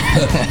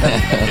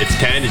 It's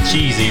kind of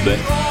cheesy, but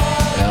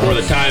for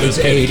the time It's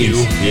it's kind of 80s.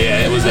 cool. Yeah,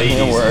 it was 80s.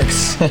 It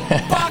works.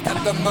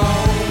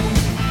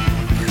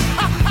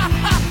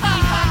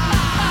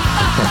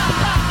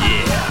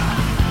 Yeah.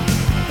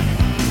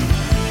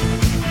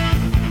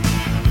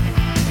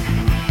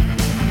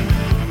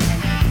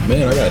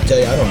 Man, I gotta tell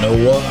you, I don't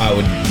know what I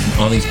would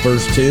on these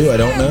first two. I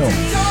don't know.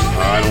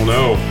 I don't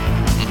know.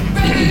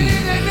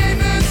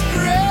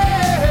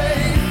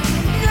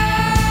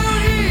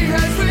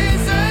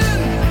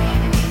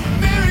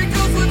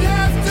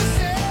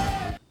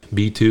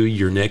 B2,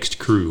 your next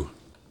crew.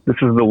 This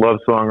is the love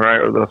song, right?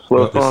 Or the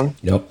slow song?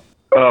 Yep.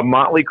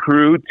 Motley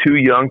Crue, Too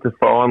Young to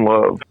Fall in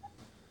Love.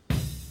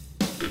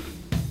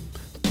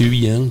 Too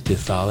Young to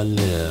Fall in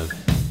Love.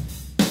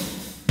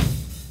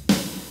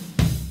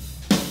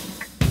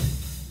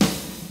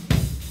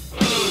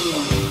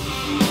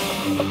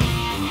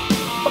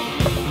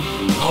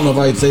 I don't know if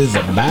I could say this is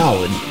a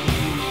ballad.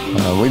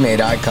 We made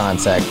eye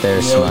contact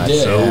there, Smuts.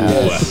 did. So,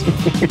 Yes.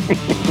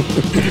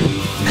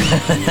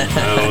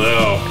 I don't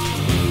know.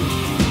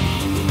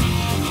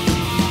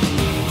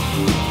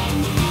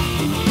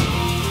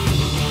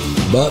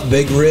 But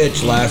Big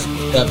Rich last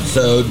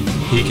episode,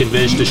 He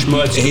convinced the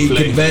Schmutz he to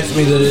play. convinced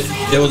me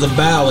that it was a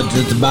ballad.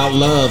 It's about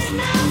love.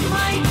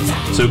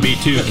 So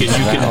B2, can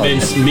you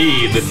convince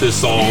me that this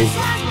song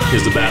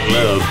is about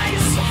love?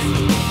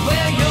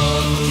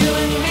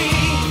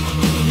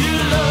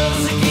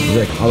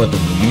 Rick, I'll let the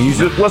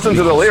music. Just listen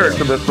to the lyrics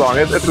of this song.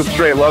 It's a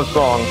straight love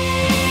song.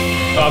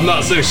 I'm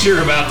not so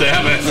sure about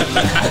that, but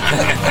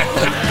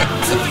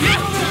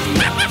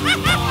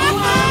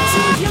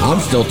I'm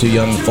still too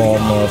young to fall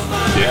in love.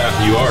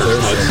 yeah, you are.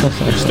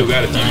 Schmutz. You still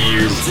got a few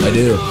years. I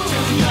do.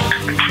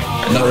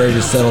 I'm not ready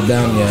to settle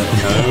down yet.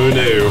 Oh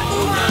no.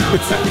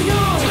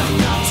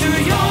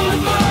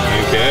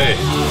 Okay.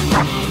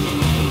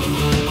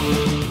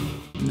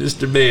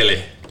 Mr.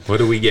 Bailey, what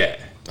do we get?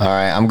 All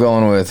right, I'm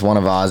going with one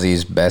of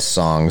Ozzy's best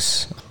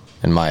songs,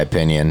 in my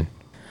opinion.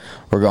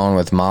 We're going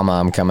with Mama,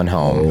 I'm Coming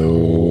Home.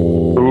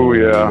 Ooh,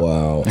 yeah.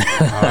 Wow.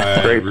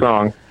 Great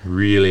song.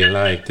 Really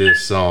like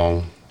this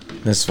song.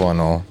 This one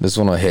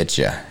will hit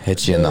you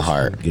in the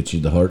heart. Get you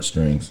the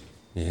heartstrings.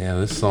 Yeah,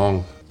 this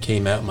song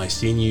came out my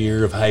senior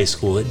year of high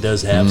school. It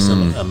does have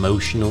some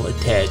emotional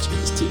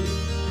attachments to it.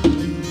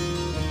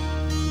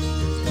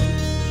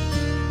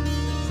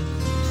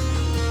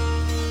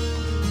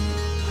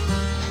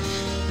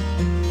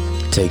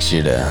 Takes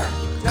you to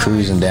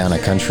cruising down a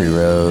country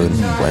road,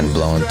 wind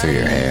blowing through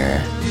your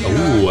hair,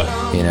 Ooh,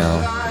 you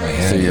know,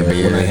 through your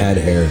When I beard. had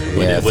hair.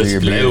 Yeah, it through was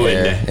your beard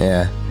blowing.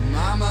 hair.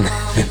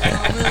 Yeah.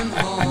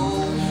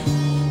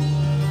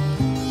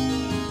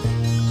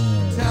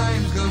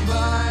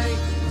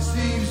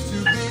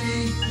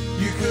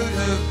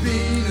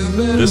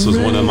 this was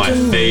one of my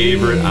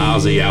favorite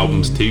Ozzy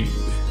albums too.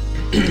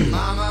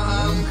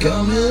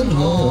 Coming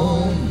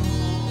home.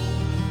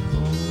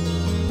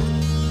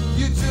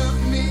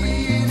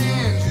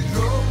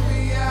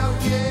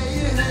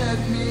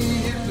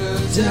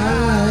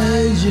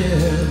 Died,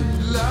 yeah.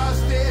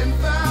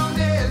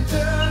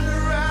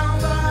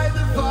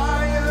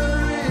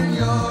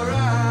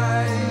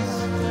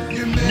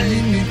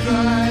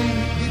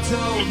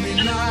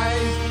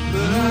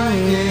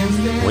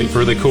 Wait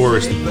for the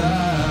chorus.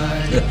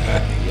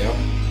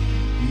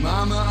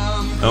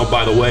 Oh,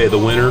 by the way, the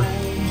winner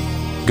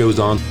goes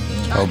on.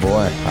 Oh boy.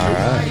 All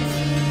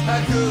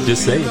right.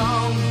 Just saying.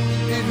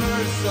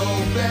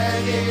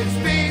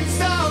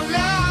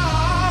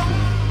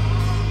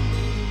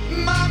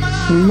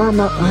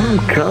 Mama, I'm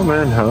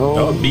coming home.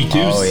 Oh, B2's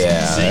Oh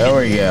yeah. singing There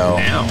we go.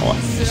 now.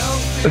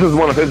 This is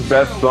one of his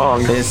best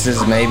songs. This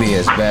is maybe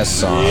his best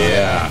song.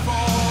 Yeah.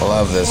 I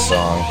love this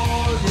song.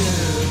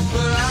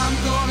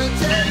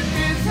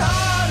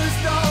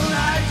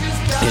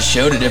 It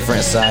showed a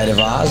different side of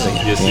Ozzy.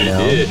 Yes, you it know?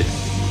 did.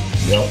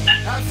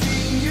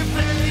 Yep.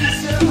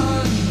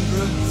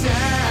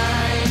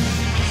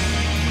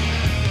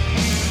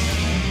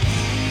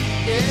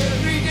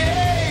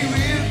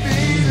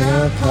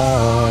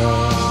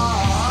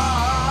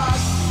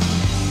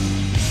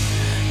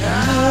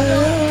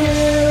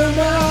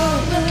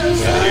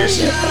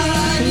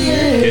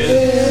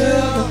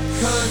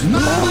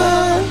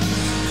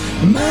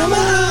 Mama,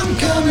 I'm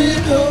coming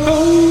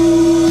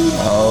home.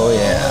 Oh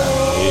yeah.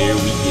 Here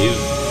we go.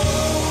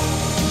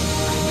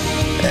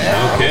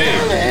 Okay.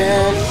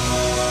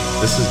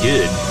 This is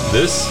good.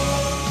 This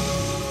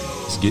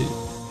is good.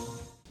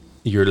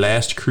 Your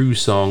last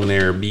cruise song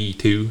there,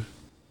 B2.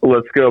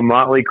 Let's go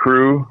Motley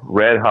Crue,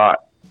 Red Hot.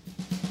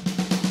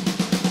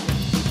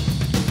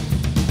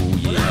 Oh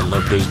yeah, I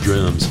love those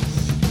drums.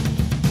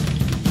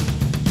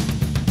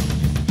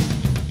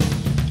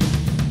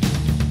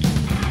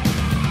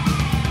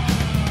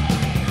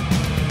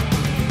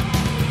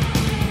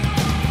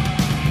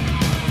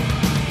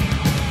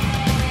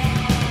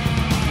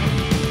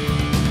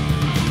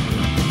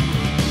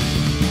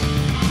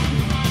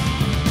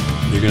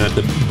 You're gonna have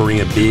to bring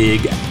a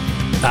big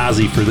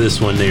Ozzy for this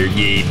one there,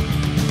 Gabe.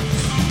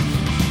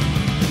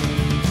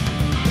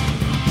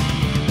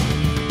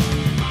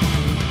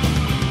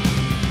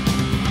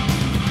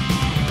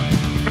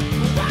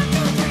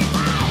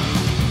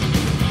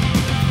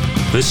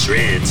 The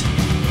shreds.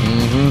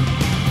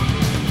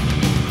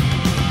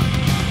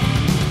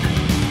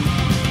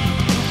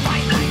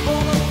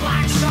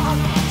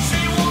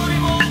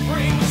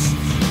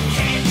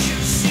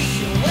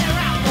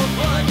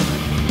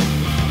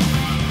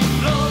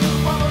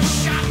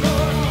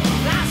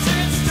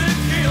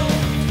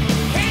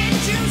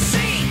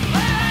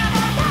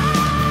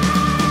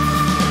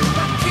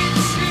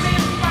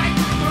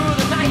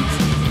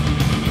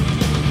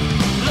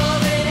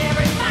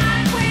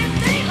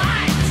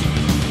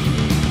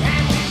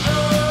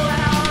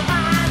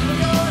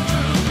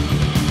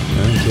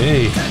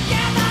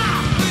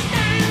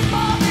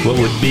 what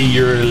would be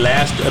your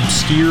last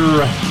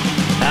obscure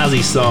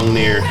Ozzy song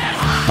there?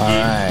 All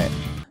right.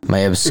 My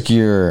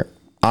obscure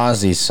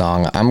Ozzy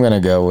song, I'm going to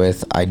go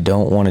with I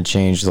Don't Want to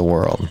Change the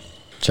World.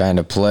 Trying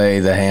to play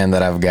the hand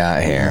that I've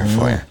got here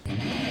for you.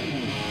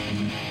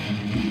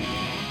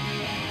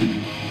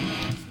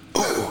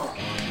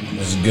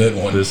 This is a good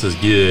one. This is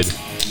good.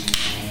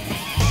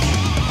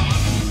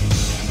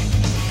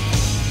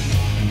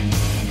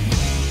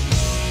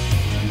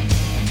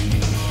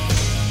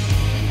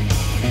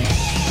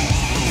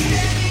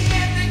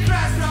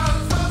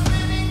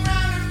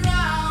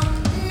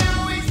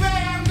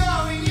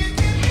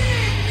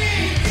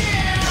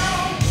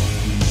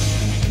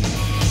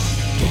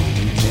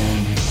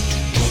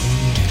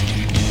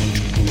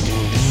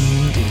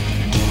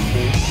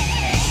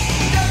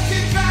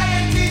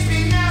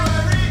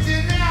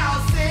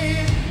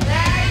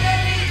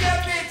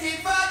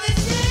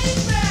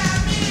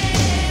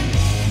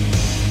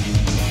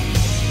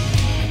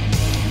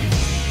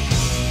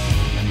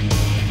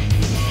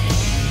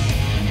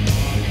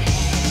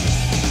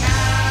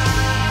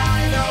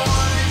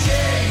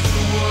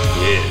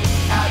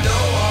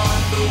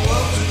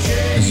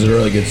 This is a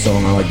really good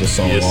song. I like this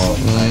song Yes, a lot.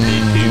 I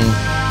do too.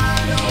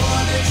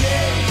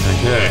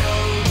 Okay.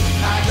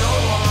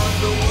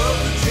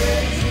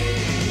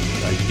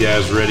 Are you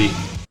guys ready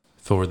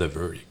for the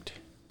verdict?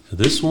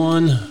 This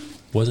one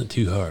wasn't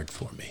too hard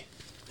for me.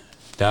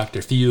 Dr.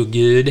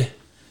 Feelgood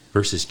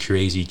versus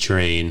Crazy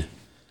Train.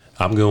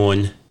 I'm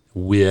going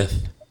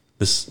with,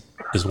 this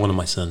is one of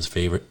my son's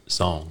favorite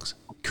songs,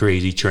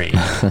 Crazy Train.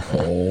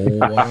 Oh,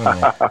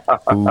 wow.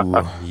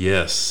 Ooh.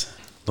 Yes.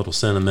 Little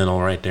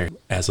sentimental right there.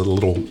 As a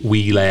little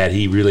wee lad,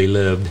 he really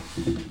loved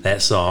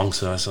that song.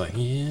 So I was like,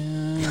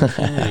 yeah,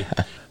 okay.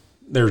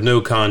 There's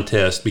no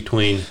contest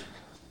between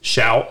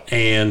Shout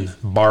and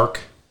Bark.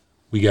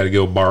 We got to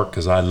go Bark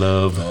because I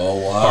love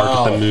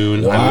Bark at the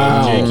Moon. I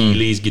love Jake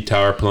Lee's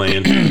guitar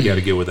playing. You got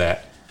to go with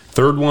that.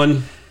 Third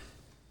one,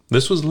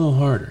 this was a little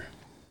harder.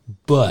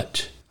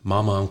 But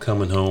Mama, I'm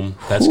Coming Home.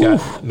 That's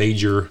got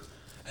major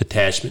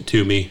attachment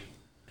to me.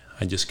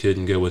 I just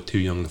couldn't go with Too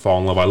Young to Fall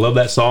in Love. I love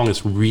that song.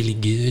 It's really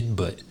good,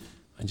 but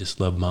I just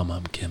love Mama,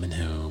 I'm Coming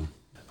Home.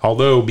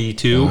 Although,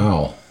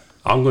 B2,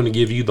 I'm going to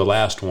give you the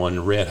last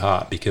one, Red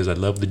Hot, because I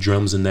love the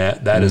drums in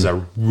that. That is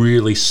a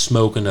really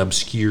smoking,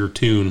 obscure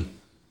tune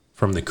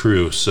from the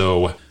Crew.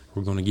 So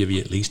we're going to give you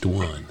at least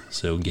one.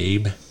 So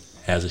Gabe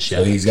has a shot.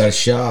 So he's got a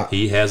shot.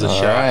 He has a All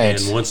shot.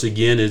 right. And once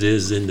again, it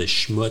is in the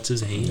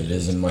schmutz's hand. It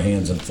is in my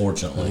hands,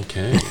 unfortunately.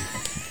 Okay.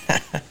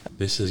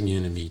 This is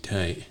going to be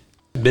tight.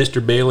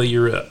 Mr. Bailey,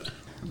 you're up.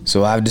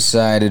 So I've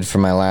decided for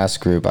my last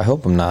group, I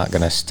hope I'm not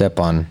going to step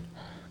on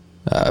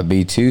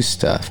B2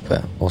 stuff,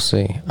 but we'll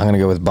see. I'm going to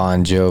go with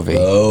Bon Jovi.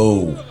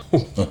 Oh.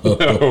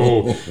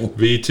 Oh,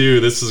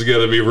 V2, this is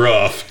going to be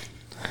rough.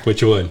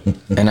 Which one?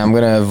 And I'm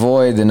going to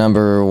avoid the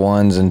number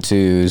 1s and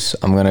 2s.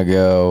 I'm going to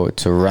go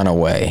to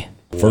Runaway.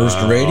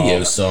 First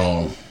radio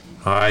song.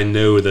 I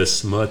know the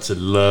Smuts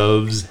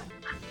loves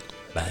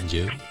Bon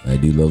Jovi. I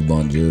do love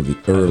Bon Jovi.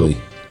 Early.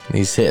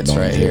 These hits Bon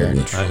right here.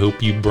 Jovi. I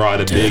hope you brought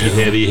a big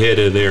heavy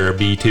hitter there,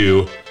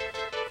 B2.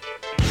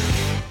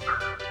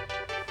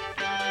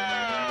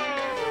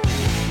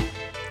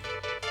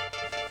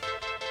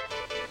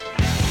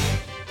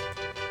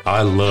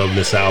 I love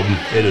this album.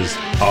 It is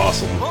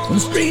awesome. On the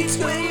streets,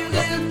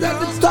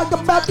 let's talk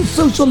about the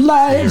social You're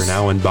lives.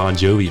 now in Bon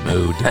Jovi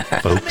mode,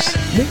 folks.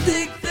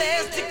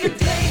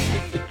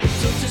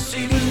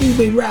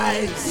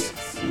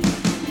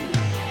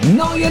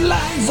 Know your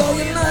lines all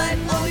your night,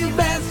 know your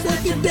best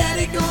if your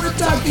daddy gonna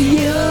talk to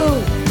you.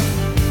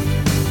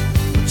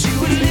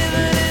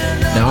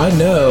 Now I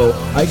know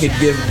I could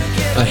give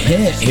a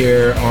hint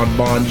here on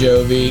Bon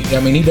Jovi. I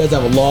mean, he does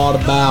have a lot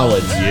of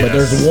ballads, but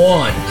there's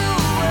one.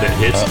 That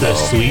hits the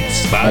sweet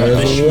spot of the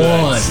There's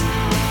schmucks.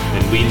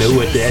 And we know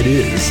what that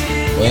is.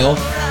 Well,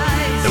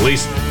 At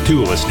least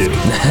two of us do.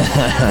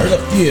 there's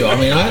a few. I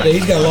mean,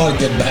 he's got a lot of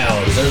good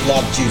ballads. There's a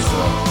lot to choose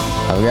from.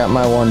 I've got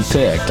my one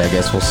picked. I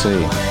guess we'll see.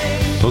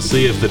 We'll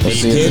see if the Let's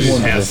see if B2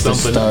 the has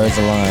something. stars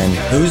align.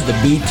 Who's the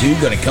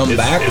B2 gonna come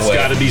back It's with?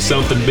 got to be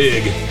something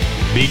big.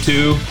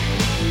 B2,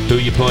 who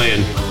you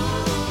playing?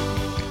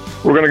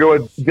 We're going to go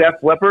with Def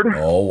Leppard.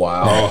 Oh,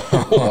 wow.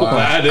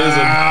 That is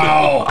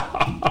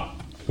a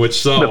Which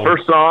song? The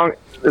first song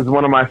is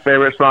one of my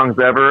favorite songs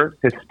ever,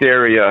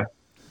 Hysteria.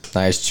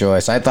 Nice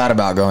choice. I thought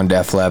about going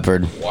Def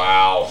Leppard.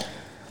 Wow.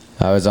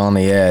 I was on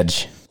the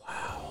edge.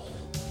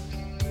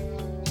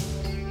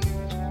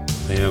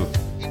 Man,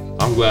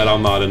 I'm glad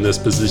I'm not in this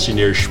position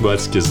here,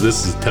 Schmutz, because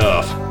this is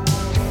tough.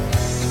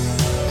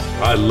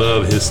 I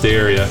love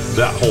Hysteria.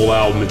 That whole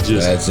album is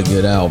just... That's a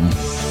good album.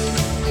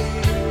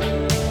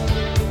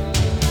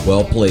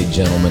 Well played,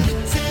 gentlemen.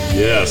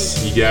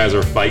 Yes, you guys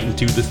are fighting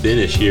to the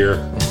finish here.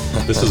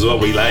 This is what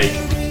we like.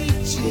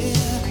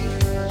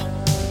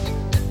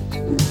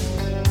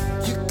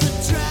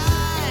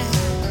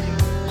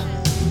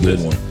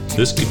 Good one.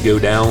 This could go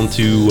down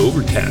to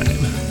overtime.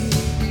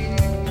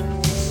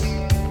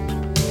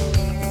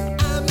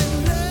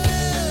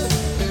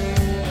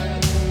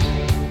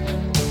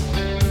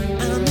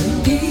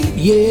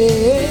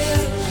 yeah.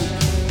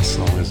 This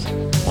song is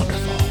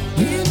wonderful.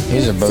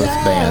 These are both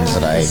bands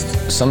that I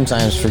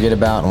sometimes forget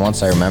about, and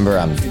once I remember,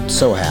 I'm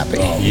so happy.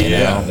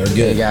 Yeah. They're good.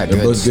 They got They're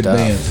good both good stuff.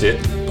 bands.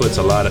 It puts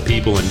a lot of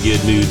people in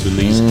good moods when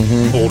these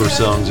older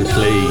songs are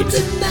played,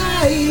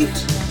 Tonight,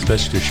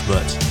 especially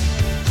Schmutz.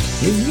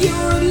 if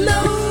you're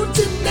alone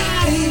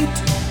tonight,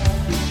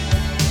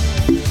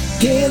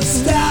 can't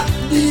stop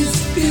this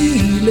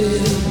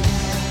feeling.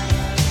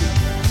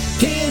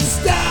 Can't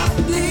stop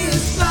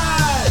this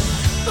fight.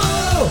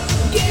 Oh,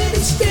 get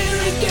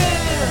hysterical.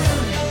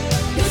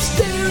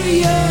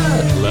 Hysteria.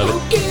 Love it. Oh,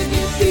 can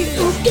you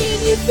feel? Oh, can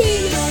you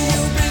feel?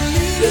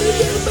 Do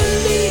you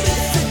believe it?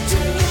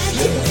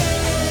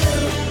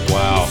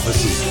 Wow, this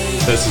is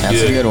That's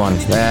good. a good one.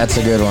 That's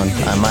a good one.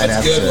 I might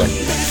have good to. one.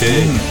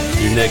 Okay,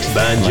 your next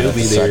Bon Might have to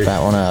Jovi suck there.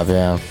 that one up,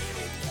 yeah.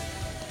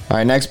 All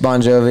right, next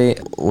Bon Jovi.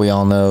 We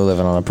all know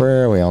 "Living on a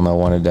Prayer." We all know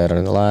 "Wanted Dead or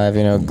Alive."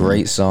 You know,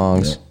 great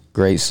songs.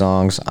 Great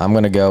songs. I'm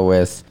gonna go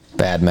with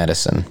 "Bad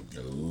Medicine."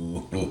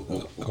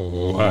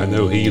 Oh, I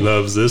know he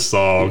loves this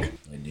song.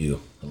 I do.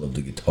 I love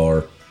the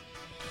guitar.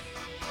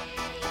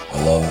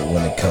 I love it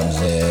when it comes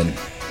in.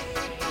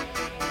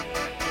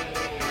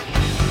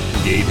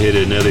 Gabe hit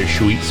another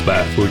sweet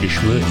spot for the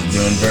Schmutz.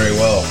 Doing very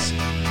well.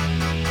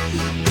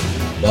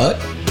 But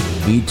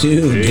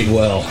B2 did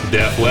well.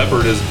 Def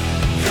Leppard is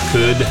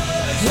good.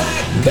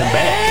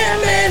 Bad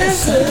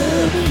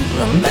medicine.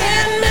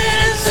 Bad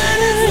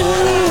medicine is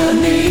what I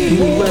need.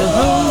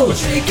 Whoa,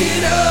 shake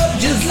it up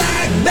just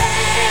like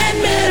bad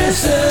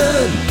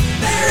medicine.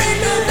 There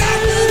ain't no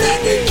doctor that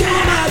can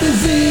cure my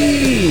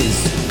disease.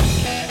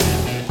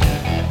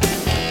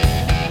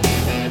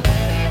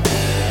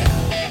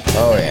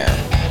 Oh yeah.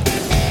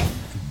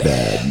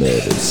 Bad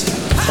medicine.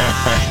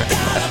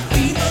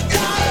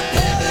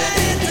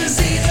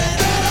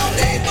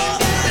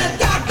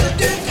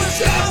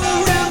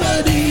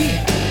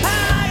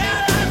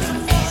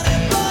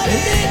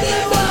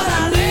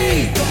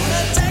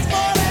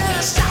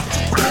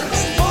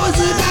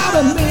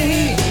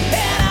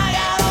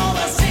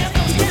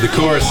 The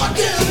chorus.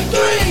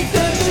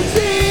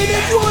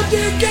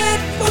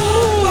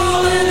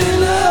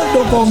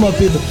 Don't call my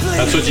people.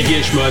 That's what you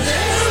get, Schmutz.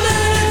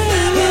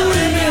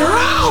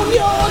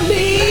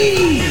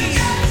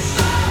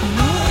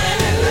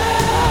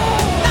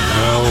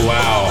 Oh,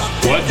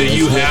 wow. What do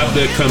you have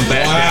to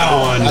combat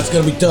that one? That's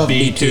gonna be tough.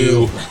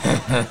 B2.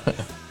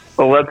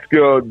 So let's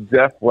go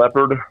Def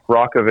Leppard,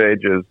 Rock of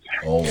Ages.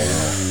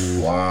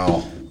 Oh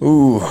wow!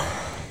 Ooh.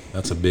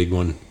 That's a big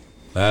one.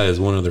 That is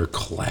one of their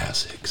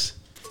classics.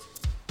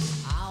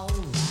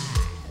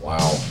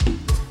 Wow!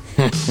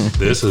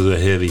 This is a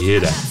heavy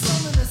hitter.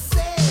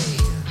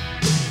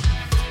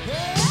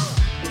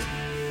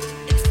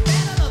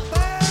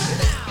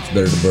 It's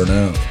better to burn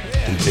out.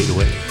 And fade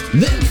away.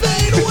 Then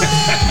fade away.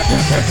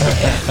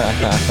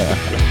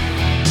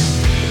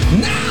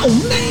 Now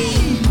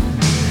me.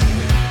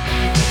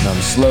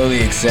 I'm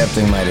slowly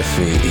accepting my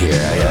defeat here.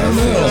 I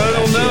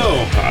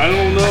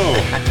don't know.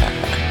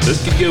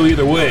 This could go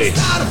either way.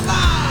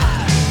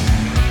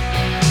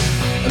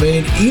 I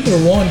mean, either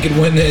one could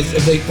win this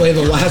if they play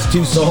the last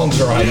two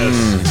songs right.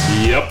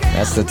 Yes. Yep.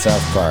 That's the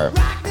tough part.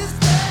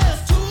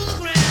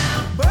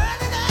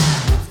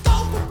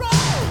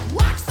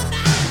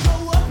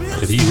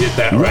 If you hit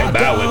that right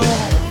ballad,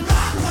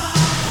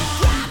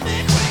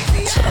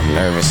 That's what I'm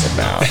nervous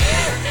about.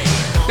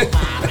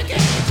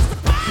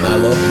 I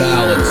love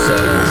ballads, so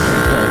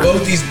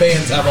both these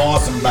bands have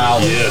awesome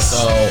ballads. Yes.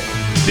 So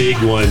big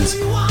ones.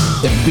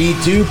 if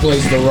B2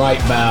 plays the right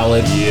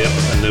ballad, Yep,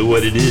 I know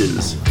what it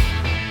is.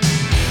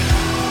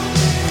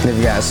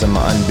 They've got some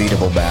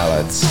unbeatable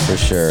ballads for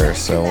sure.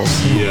 So we'll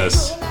see.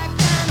 Yes.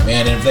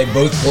 man, and if they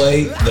both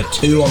play the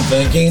two I'm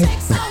thinking,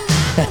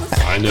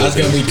 I know. That's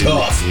gonna those be two.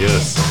 tough.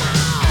 Yes.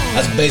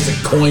 that's basic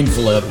coin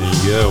flip. There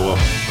you go. Well,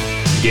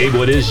 Gabe,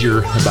 what is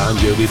your Bon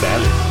Jovi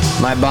ballad?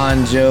 My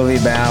Bon Jovi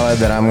ballad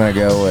that I'm gonna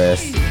go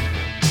with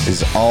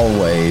is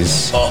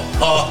 "Always." Oh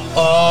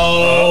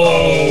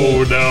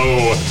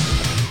no.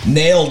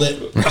 Nailed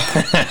it.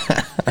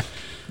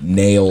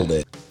 Nailed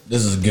it.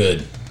 This is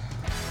good.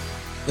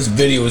 This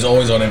video is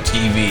always on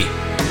MTV.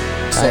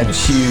 Song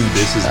is huge.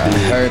 This is I good.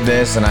 heard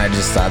this and I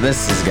just thought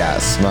this has got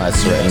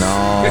smuts written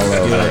all It's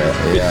over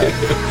good. it. Yeah.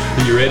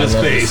 You read his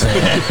love this face. song.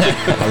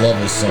 I love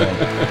this song.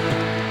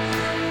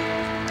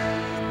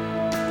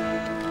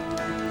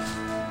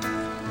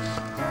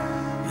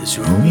 This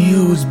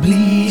Romeo is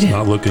bleeding,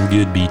 Not looking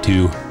good,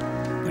 B2.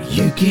 but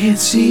you can't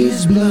see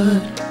his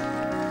blood.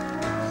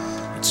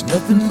 It's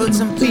nothing but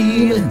some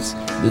feelings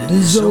that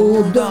this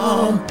old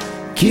dog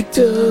kicked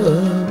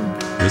up.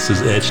 This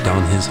is etched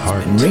on his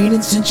heart. Been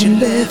raining since you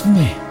left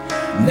me.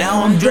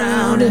 Now I'm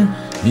drowning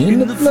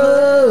in the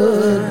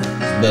flood.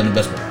 It's been the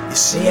best one. You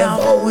see, I've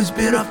always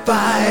been a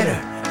fighter,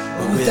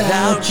 but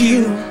without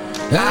you,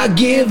 I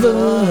give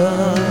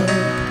up.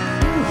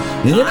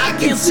 And I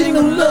can sing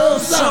them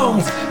love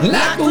songs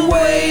like the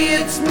way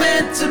it's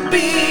meant to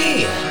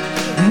be.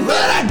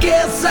 But I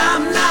guess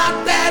I'm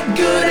not that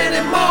good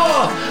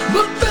anymore.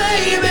 But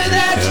baby,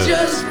 that's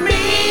just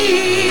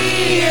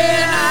me.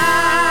 And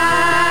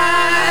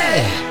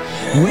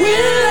We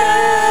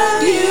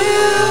love you,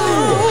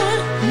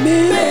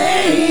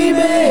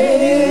 baby.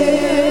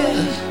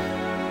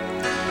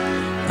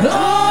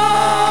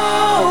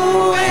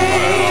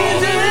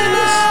 Always, and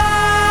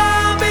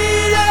I'll be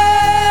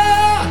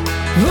there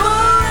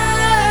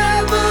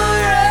forever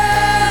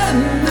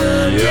and a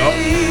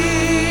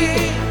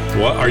day.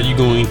 What are you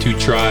going to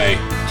try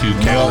to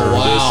counter Oh,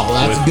 wow, this?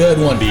 that's a with good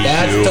one. B2?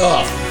 That's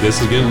tough.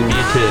 This is going to be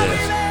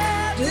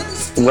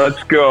tough.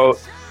 Let's go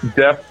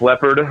Def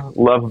Leppard,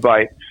 Love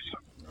Bites.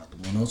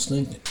 What I was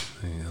thinking.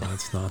 Yeah,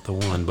 that's not the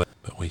one, but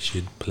we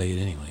should play it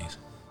anyways.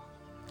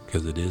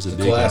 Because it is a It's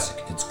big one.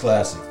 classic. It's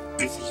classic.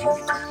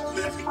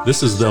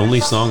 This is the only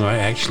song I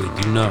actually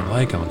do not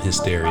like on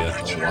Hysteria.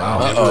 Wow.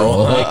 I never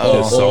liked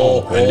this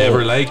song. I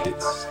never liked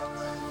it.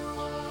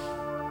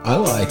 I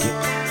like it.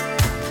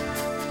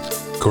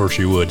 Of course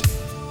you would.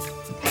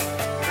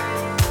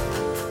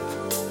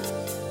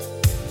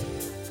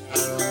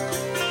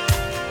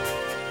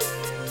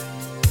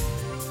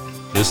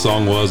 This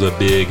song was a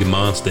big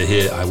monster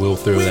hit. I will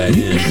throw that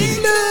in. This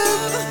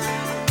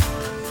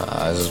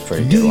is a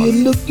pretty Do good one. you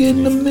look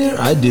in the mirror?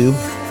 I do.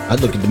 I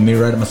look in the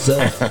mirror at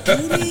myself.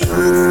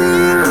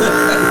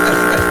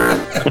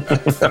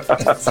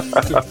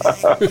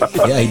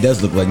 Yeah, he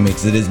does look like me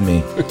 'cause it is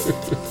me.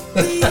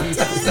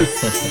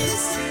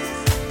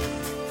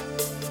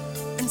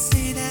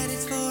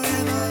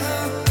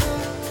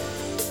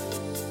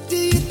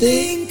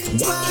 Think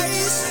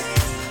twice.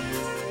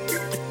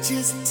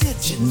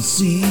 And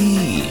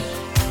see.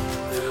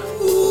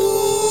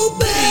 Ooh,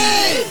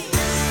 babe.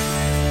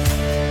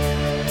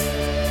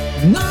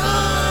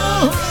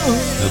 No.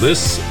 Now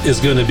this is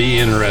going to be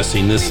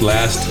interesting, this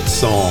last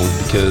song,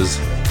 because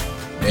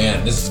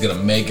Man, this is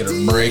gonna make it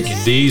or break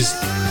it. these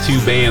two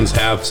bands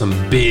have some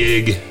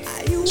big,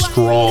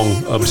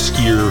 strong,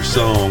 obscure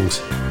songs.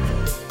 So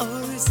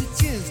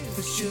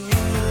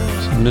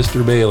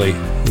Mr. Bailey,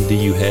 do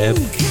you have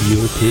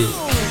your pick?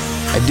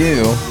 I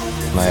do.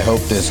 And I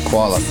hope this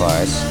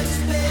qualifies.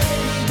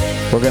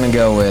 We're gonna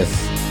go with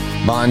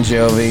Bon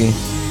Jovi.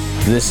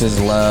 This is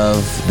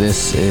love.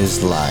 This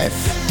is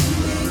life.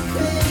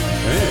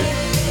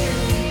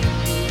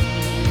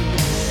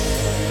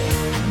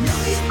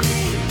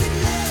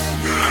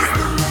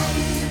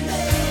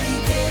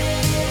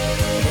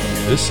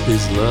 This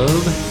is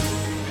love.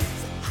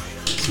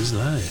 This is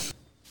life.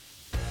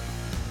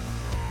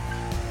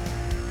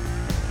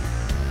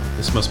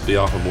 This must be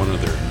off of one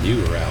of their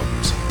newer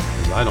albums,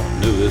 'cause I don't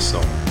know this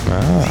song.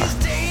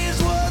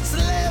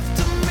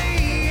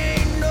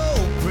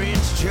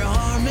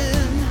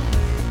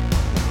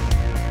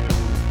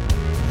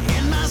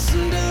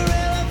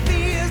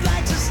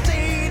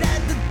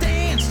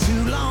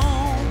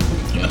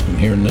 Yeah, I'm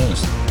hearing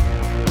this.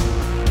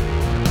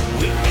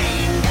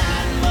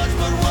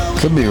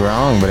 Could be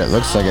wrong, but it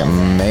looks like it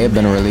may have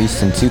been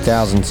released in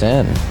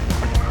 2010.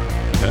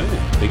 Okay.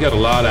 They got a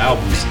lot of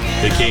albums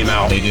that came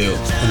out They do.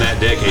 in that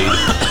decade.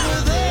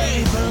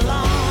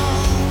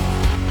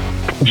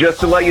 Just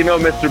to let you know,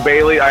 Mr.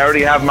 Bailey, I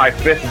already have my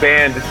fifth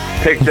band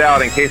picked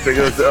out in case it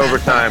goes to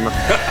overtime.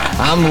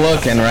 I'm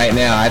looking right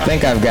now. I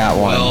think I've got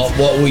one. Well,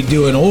 what we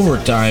do in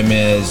overtime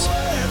is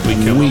We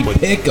come we up with,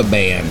 pick a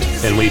band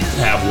and we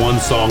have one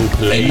song and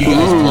played. you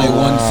guys play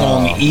one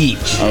song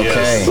each.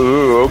 Okay.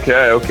 Ooh,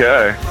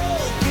 okay.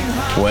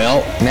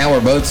 Well, now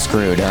we're both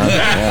screwed, huh?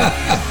 Yeah.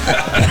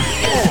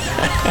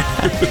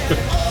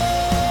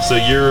 So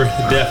you're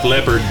Def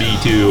Leppard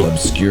B2.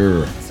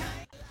 Obscure.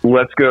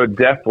 Let's go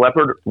Def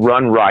Leppard,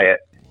 Run Riot.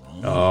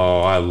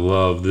 Oh, I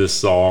love this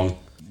song.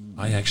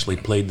 I actually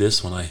played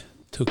this when I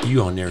took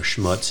you on there,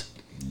 Schmutz.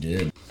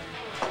 Did.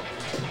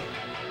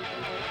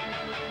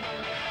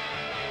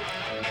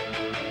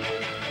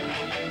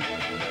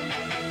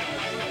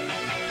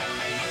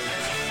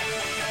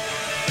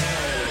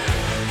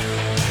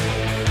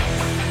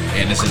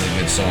 Man, this is a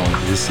good song.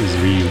 This is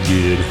real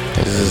good.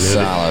 This is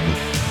I love solid.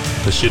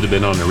 it. This should have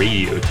been on the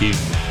radio too.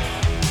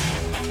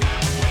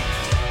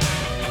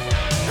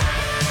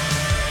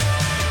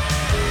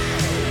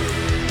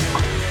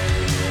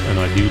 And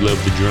I do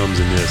love the drums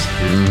in this.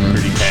 It's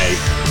pretty tight.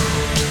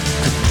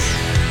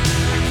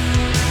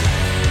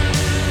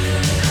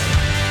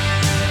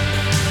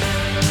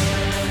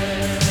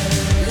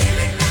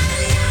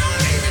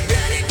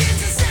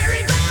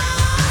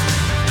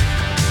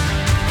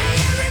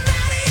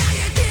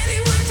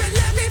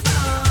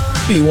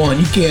 B1,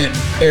 you can't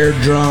air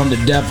drum the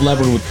Def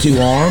Leppard with two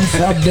arms.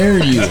 How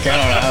dare you? That's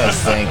kind of what I was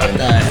thinking.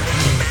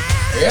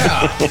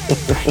 Yeah.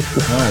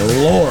 My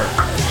Lord.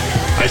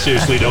 I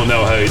seriously don't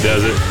know how he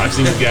does it. I've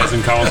seen these guys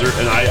in concert,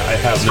 and I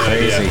have no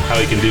idea crazy. how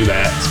he can do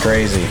that. It's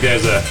crazy. The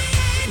guy's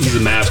he's a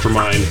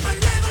mastermind.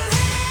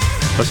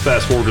 Let's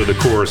fast forward to the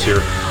chorus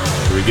here.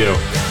 Here we go.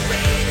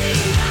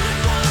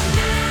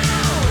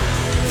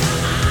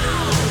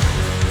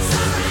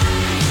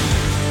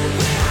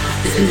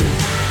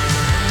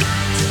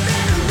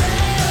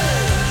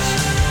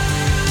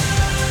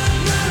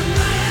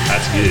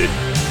 That's good.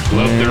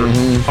 Love their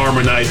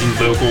harmonizing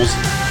vocals.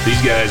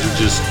 These guys are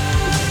just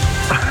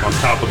on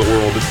top of the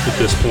world at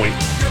this point.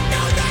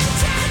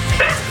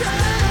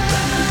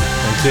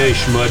 Okay,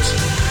 Schmutz.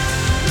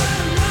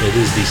 It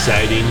is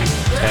deciding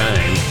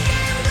time.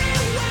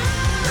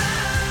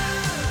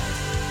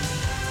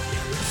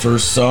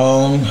 First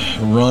song,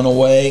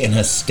 Runaway and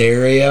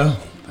Hysteria.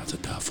 That's a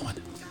tough one.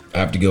 I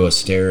have to go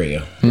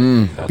Hysteria.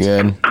 Good.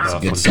 It's a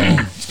good song.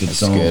 It's a good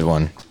song. Good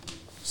one.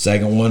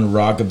 Second one,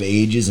 Rock of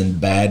Ages and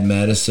Bad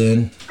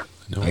Medicine.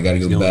 I gotta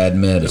go Bad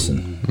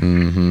Medicine.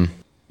 Mm-hmm.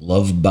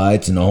 Love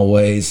Bites and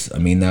Always. I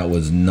mean, that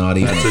was not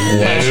even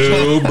That's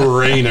a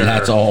no-brainer.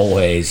 That's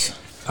Always.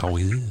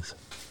 Always is.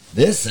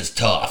 This is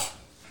tough.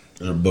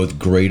 They're both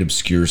great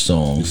obscure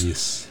songs.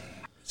 Yes.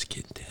 It's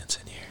getting tense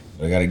in here.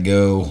 I gotta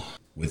go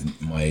with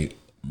my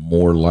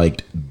more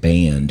liked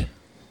band,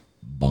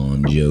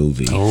 Bon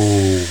Jovi.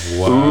 Oh,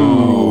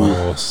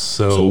 wow.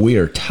 So we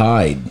are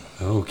tied.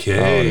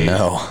 Okay. Oh,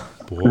 no.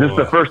 Boy. Is this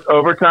the first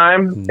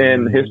overtime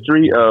in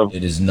history of?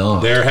 It is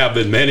not. There have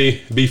been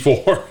many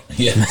before.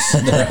 Yes,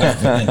 there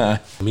have been. I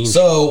mean,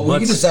 So we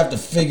let's- just have to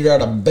figure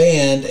out a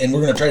band, and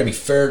we're gonna try to be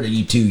fair to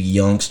you two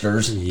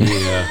youngsters.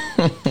 Yeah.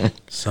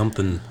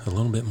 Something a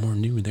little bit more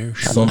new there.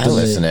 I Something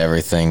listen to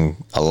everything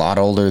a lot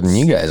older than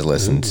you guys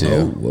listen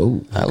to.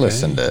 Whoa. I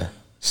listen to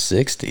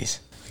 60s.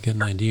 I got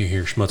an idea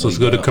here, Schmutz. Let's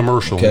go to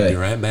commercial. Okay. We'll be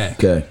right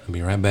back. Okay. I'll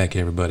be right back,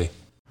 everybody.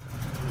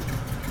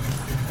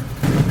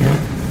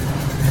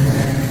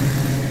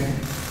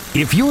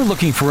 If you're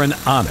looking for an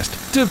honest,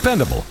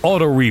 dependable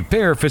auto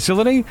repair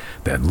facility,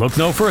 then look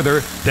no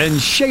further than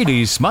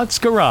Shady Smuts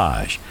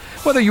Garage.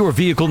 Whether your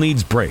vehicle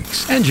needs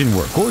brakes, engine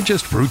work, or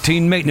just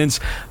routine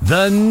maintenance,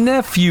 the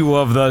nephew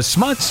of the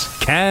Smuts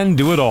can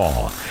do it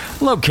all.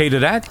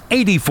 Located at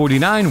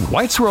 8049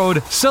 Whites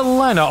Road,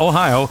 Salina,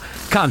 Ohio,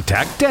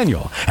 contact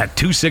Daniel at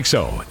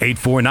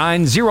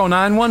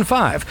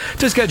 260-849-0915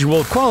 to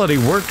schedule quality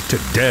work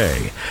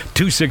today.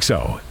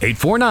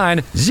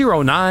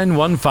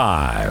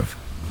 260-849-0915.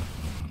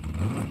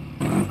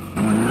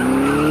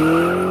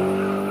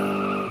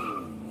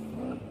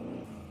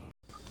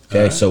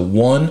 Okay, so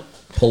one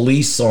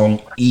police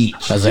song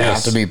each. Does it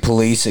have to be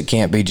police? It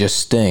can't be just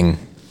Sting.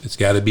 It's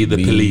got to be the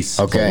police.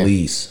 Okay.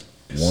 Police.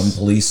 One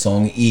police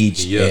song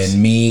each, Yes.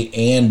 and me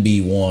and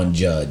B1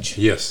 judge.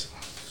 Yes.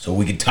 So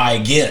we could tie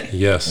again.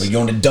 Yes. We're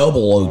going to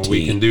double OT.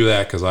 We can do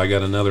that because I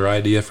got another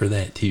idea for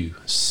that too.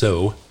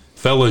 So,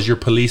 fellas, your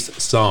police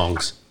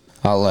songs.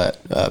 I'll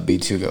let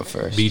B2 go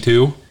first.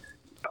 B2?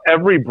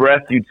 Every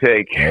breath you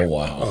take. Oh,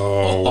 wow.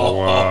 Oh,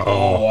 wow.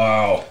 Oh,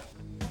 wow.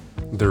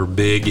 Their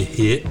big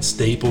hit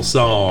staple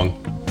song.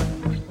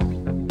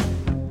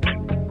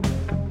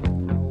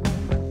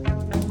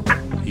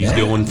 He's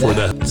going for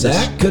the...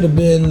 That could have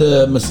been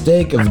the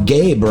mistake of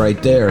Gabe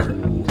right there,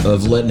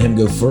 of letting him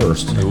go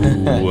first.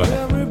 Ooh.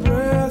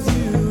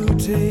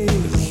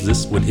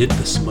 This would hit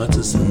the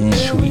Smuts'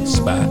 sweet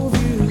spot.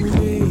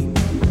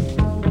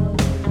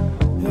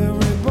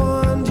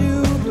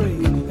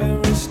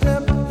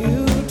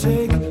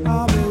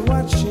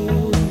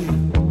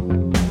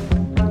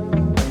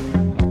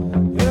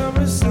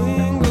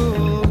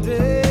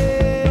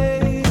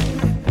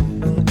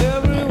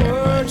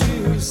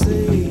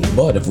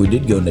 But if we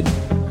did go into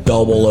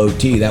double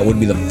OT, that would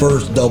be the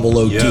first double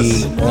OT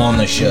Yes. on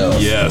the show.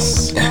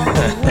 Yes.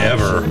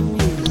 Ever.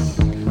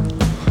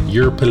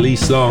 Your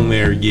police song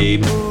there,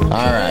 Gabe. All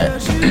right.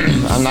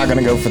 I'm not going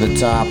to go for the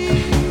top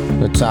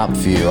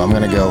few. I'm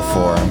going to go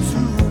for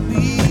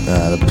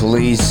the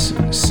Police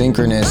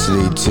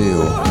Synchronicity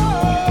 2.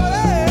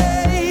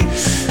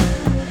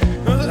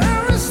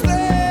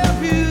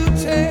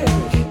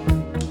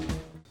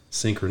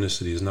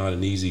 Synchronicity is not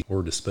an easy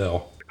word to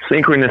spell.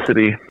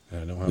 Synchronicity.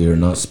 I know how We are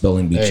not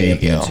spelling bee There you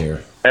champions go.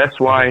 here.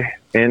 SYNC.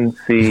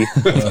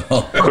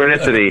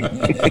 Synchronicity.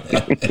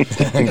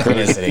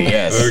 Synchronicity,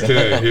 yes.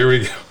 Okay, here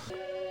we go.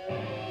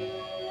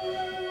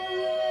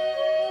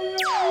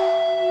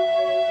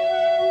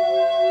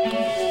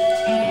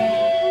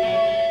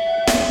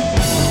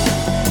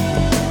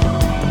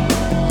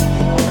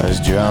 Those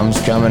drums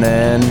coming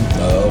in.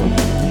 Oh,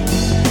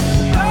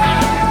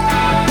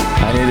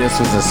 I knew this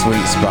was a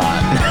sweet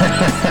spot.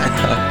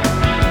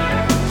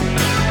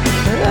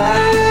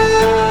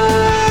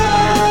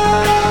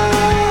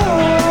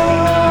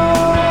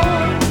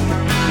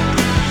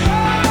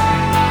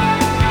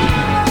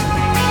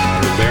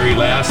 The very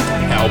last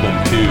album,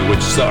 too,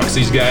 which sucks.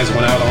 These guys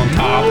went out on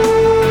top.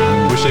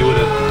 Wish they would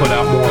have put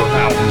out more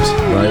albums.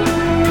 right.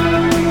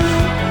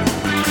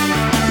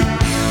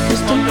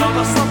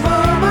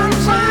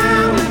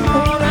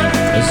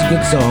 It's a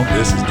good song.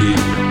 This is deep.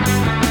 Man.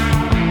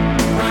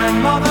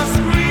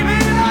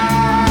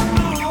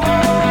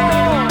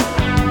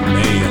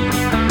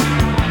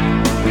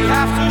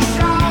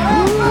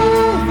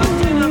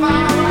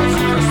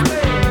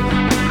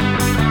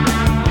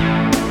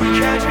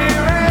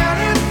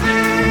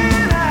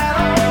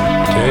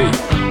 Okay.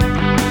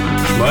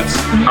 Schmutz?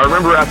 I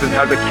remember as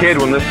a kid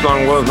when this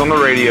song was on the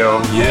radio.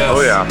 Yes.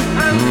 Oh, yeah.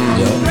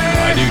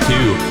 Yeah, I do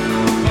too.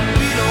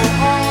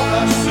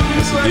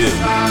 This is good.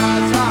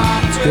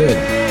 it's good.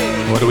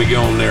 What are we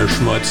going there,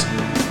 Schmutz?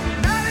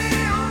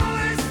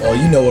 Oh,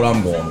 you know what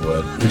I'm going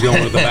with. You're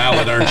going with the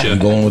ballad, aren't you? I'm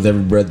going with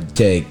Every Breath You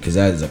Take, because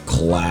that is a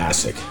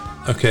classic.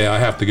 Okay, I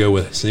have to go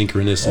with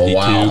Synchronicity Oh,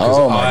 wow. too. 'cause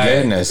Oh, my I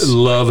goodness.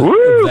 love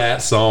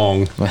that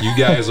song. You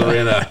guys are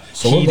in a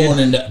So we're heated going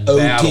into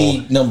battle.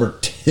 OT number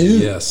 2.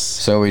 Yes.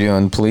 So we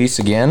doing Police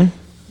again?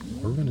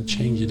 We're going to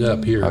change it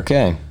up here.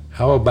 Okay.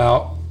 How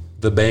about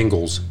the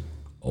Bengals?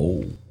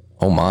 Oh,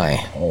 Oh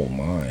my. oh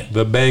my.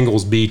 The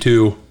Bengals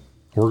B2.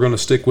 We're going to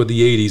stick with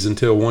the 80s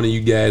until one of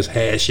you guys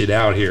hash it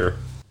out here.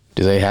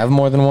 Do they have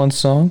more than one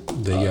song?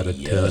 They got a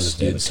ton Yes, of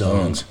they have good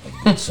songs.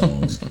 Good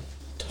songs.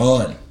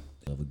 Ton.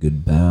 They have a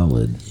good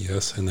ballad.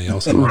 Yes, and they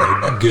also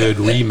have a good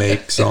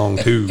remake song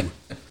too.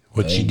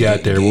 What you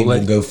got there? Gabe We'll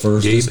will go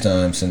first Gabe. this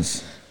time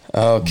since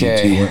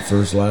Okay. BT went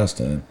first last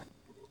time.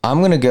 I'm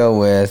going to go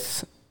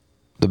with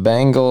the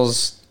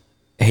Bengals'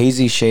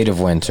 Hazy Shade of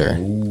Winter.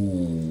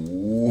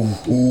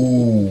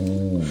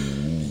 Ooh.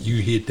 You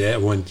hit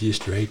that one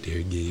just right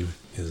there, Gabe.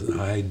 Because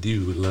I do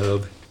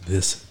love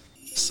this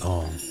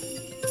song.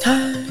 It's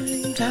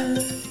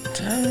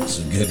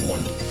a good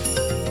one.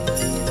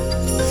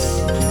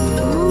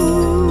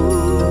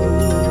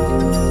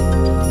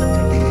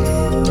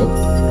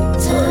 Oh,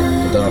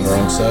 sorry. Put that on the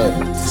wrong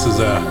side. This is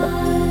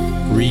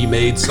a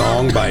remade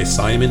song by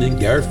Simon and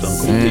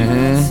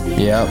Garfunkel.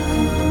 Yep.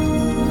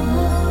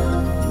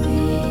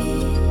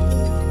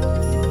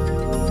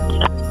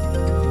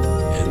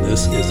 And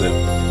this is a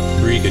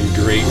freaking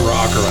great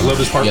rocker. I love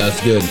this part. Yeah,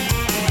 it's good.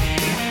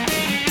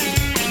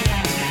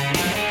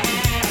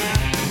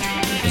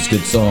 It's a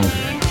good song.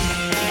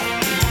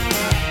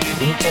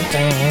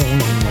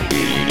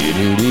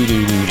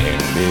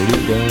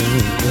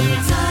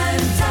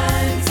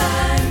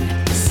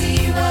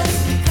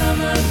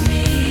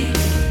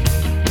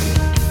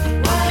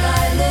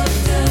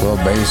 Little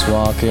bass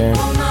walk here.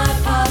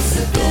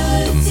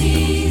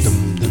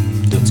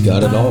 It's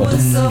got it all. Okay,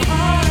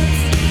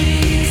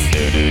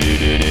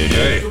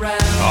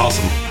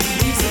 awesome.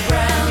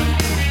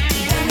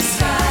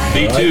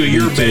 B2, right,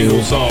 your B2.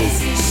 Bengal song.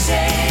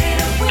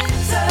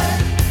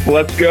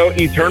 Let's go,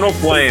 Eternal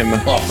Flame.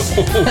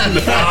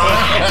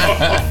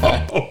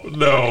 Oh,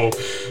 no.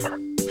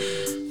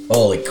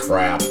 Holy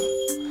crap.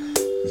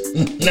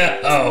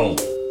 No.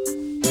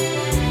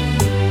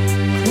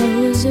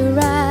 Close your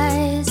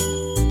eyes,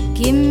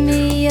 give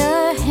me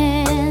your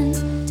hand.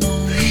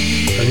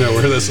 I know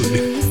where this is.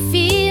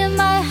 Feel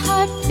my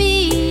heart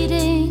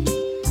beating.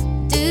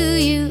 Do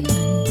you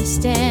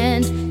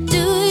understand? Do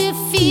you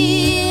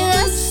feel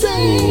the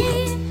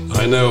same?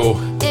 I know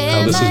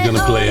how this is going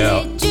to play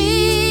out.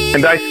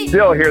 And I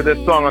still hear this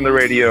song on the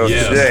radio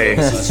Yes, today.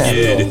 this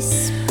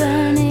is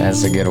good.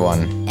 That's a good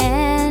one.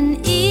 An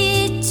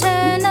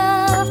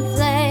eternal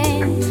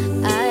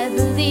flame. I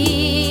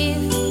believe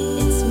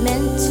it's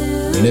meant to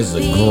And this is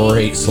a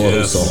great slow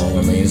Yes. song.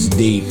 I mean, it's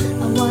deep. I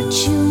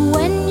watch you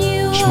when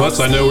you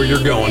Schmutz, I know where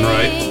you're going,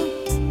 right?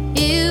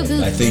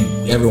 I think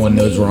everyone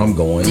knows where I'm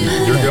going.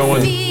 You're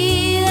going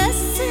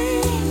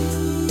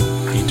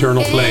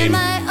Eternal Flame.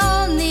 Where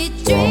I'm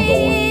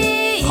going.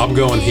 I'm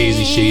going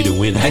Hazy Shade of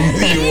Winter. I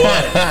knew you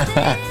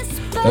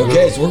would.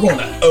 Okay, so we're going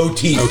to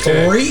OT3.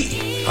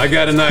 Okay. I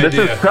got an This is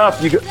idea.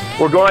 tough.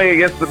 We're going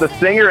against the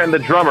singer and the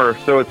drummer,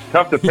 so it's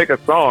tough to pick a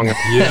song.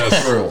 Yes.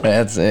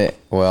 That's it.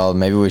 Well,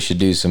 maybe we should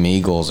do some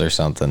Eagles or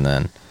something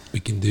then. We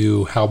can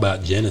do, how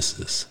about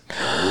Genesis?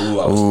 Ooh,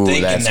 I was Ooh,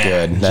 thinking that's that.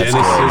 good. That's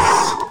good.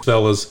 Genesis,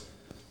 fellas,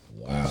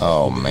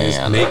 Oh,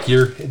 man. make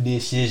your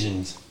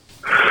decisions.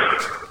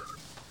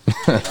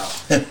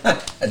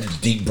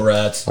 Deep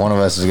breaths. One of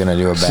us is going to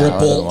do a ballad.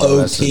 Triple and one of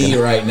us is OT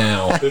gonna- right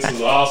now. This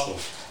is awesome.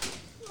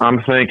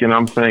 I'm thinking.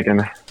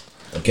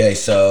 Okay,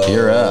 so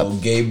You're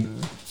up. Gabe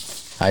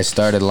I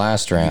started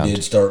last round.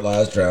 did start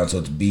last round, so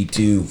it's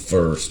B2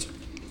 first.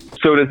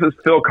 So does this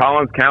Phil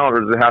Collins count,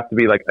 or does it have to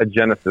be like a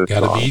Genesis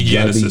Gotta song? be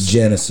Gotta be Genesis.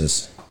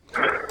 Genesis.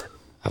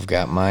 I've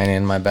got mine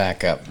in my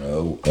backup.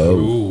 Oh.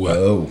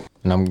 Ooh.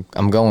 And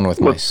I'm going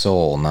with my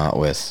soul, not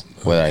with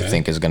what I Okay.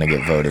 think is going to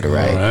get voted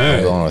right. right.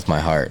 I'm going with my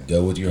heart.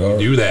 Go with your heart.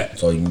 Do that.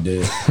 That's all you can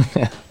do.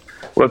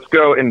 Let's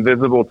go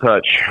Invisible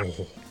Touch.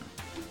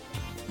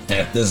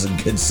 Yeah, this is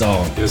a good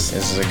song. This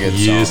is a good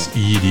Yes, song.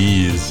 it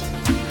is.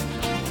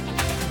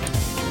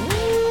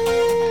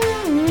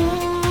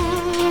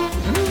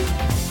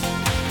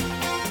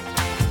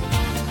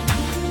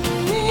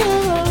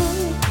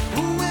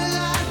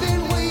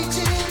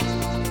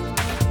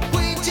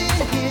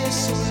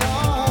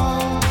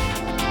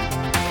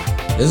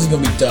 This is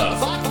gonna be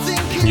tough.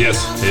 Yes,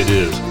 it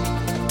is.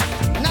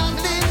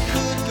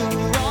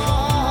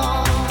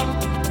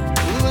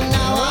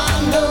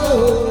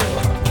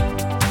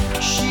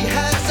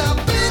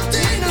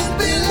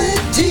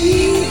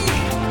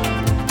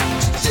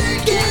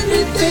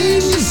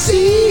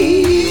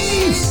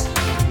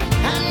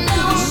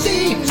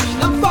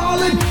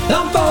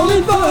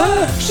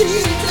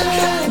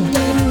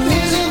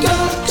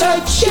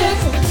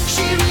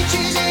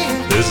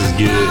 This is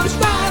good.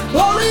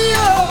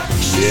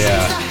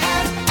 Yeah.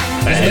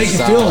 It makes you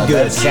feel solid.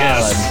 good. That's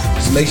solid.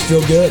 It makes you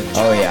feel good.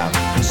 Oh, yeah.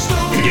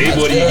 Gabe,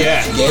 what do you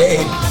got?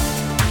 Gabe.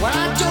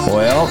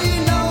 Well,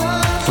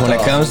 when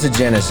it comes to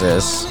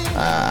Genesis,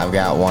 I've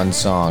got one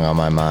song on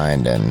my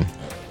mind, and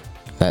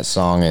that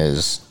song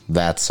is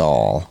That's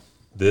All.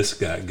 This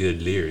got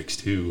good lyrics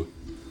too.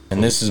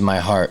 And this is my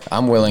heart.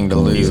 I'm willing to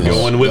lose. He's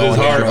going with his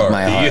heart. With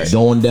my heart.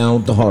 Going down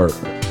with the heart.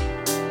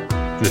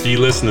 If you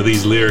listen to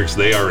these lyrics,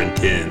 they are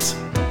intense.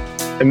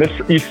 And this,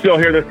 you still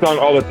hear this song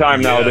all the time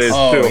nowadays,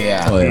 Oh too.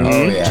 yeah. Oh, yeah.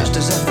 Oh yeah. Just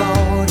as I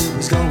thought it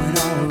was going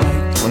all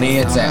right. When he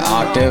hits that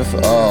octave,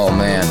 oh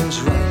man.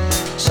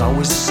 It's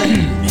always the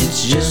same.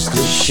 It's just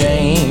a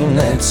shame,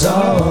 that's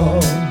all.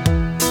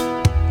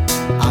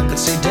 I could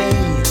say day,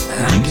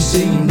 and I could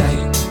say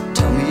night.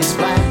 Tell me it's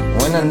black,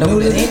 When I know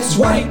that it's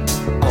white.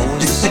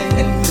 always the same.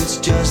 It's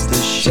just a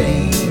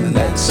shame,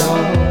 that's all.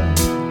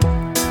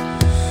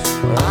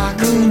 I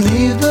could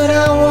leave, but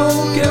I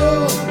won't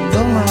go.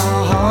 Though my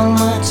heart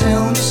might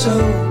tell me so.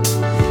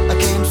 I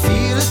can't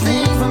feel a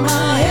thing from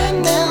my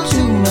head down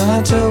to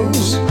my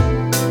toes.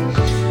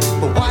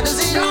 But why does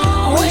it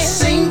always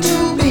seem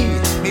to be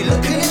me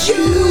looking at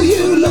you,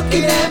 you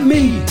looking at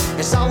me?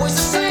 It's always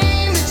the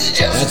same. It's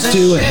just That's a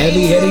two shame,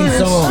 heavy-hitting that's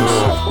songs.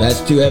 all.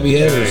 That's two heavy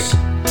hitters.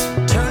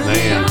 Turning me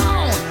Man.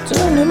 on,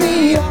 turning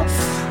me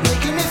off,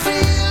 making me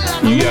feel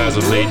like You guys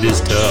have made this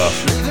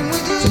tough. living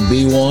with you. To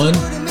B1.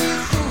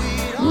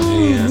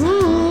 Man.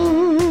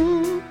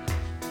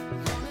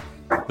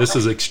 This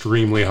is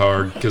extremely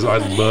hard because I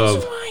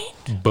love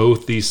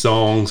both these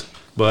songs,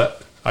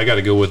 but I got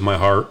to go with my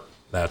heart.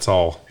 That's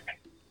all.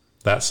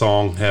 That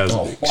song has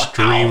wow.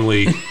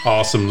 extremely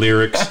awesome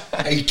lyrics.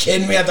 Are you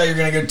kidding me? I thought you were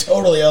going to go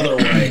totally other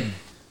way.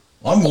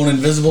 I'm going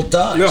Invisible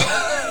Touch.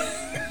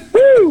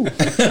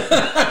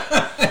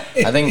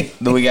 I think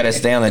that we got to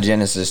stay on the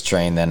Genesis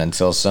train then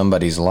until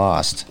somebody's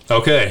lost.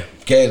 Okay,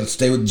 Okay, let's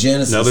stay with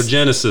Genesis. another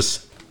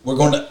Genesis. We're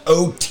going to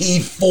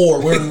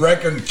OT4. We're in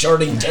record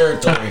charting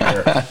territory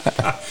here.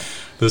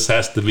 This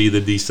has to be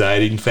the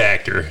deciding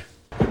factor.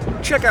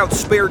 Check out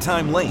Spare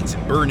Time Lanes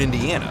in Bern,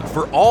 Indiana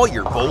for all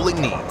your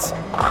bowling needs.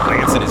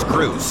 Lance and his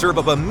crew serve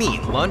up a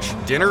mean lunch,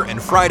 dinner,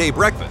 and Friday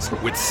breakfast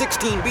with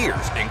 16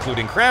 beers,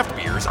 including craft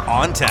beers,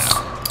 on tap.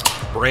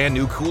 Brand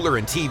new cooler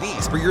and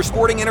TVs for your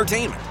sporting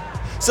entertainment.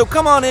 So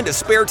come on into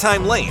Spare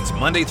Time Lanes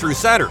Monday through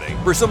Saturday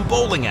for some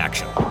bowling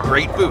action,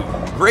 great food,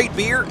 great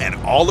beer, and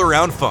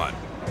all-around fun.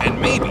 And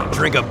maybe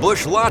drink a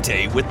Busch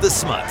Latte with the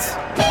Smuts.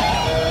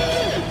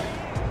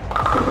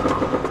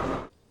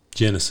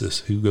 Genesis,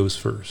 who goes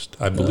first?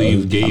 I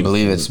believe Gabe. I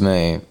believe it's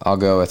me. I'll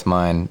go with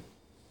mine.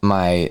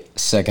 My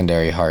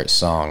secondary heart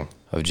song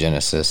of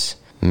Genesis,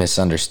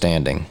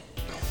 Misunderstanding.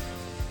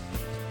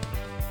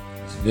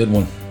 It's a good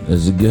one.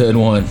 It's a good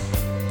one.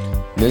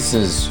 This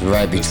is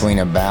right between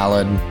a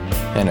ballad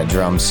and a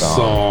drum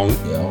song.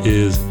 Song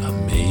is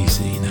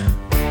amazing.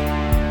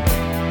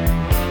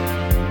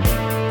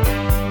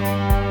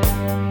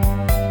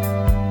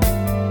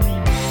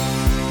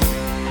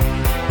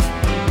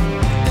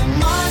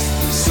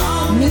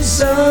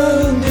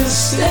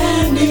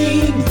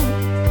 Misunderstanding.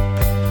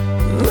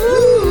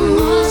 Ooh,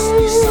 must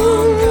be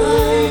some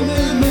kind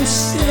of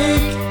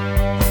mistake.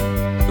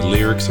 The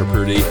lyrics are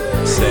pretty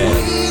sad.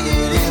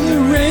 Waited in the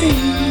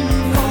rain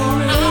for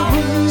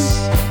hours.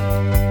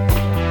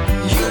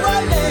 You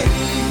are late.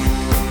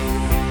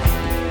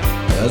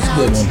 That's a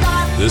good one.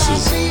 This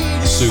is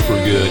super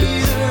good.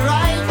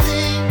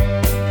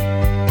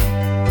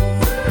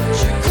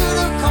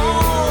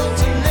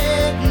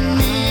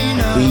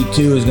 B2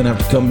 is going to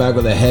have to come back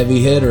with a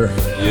heavy hitter.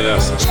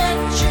 Yes.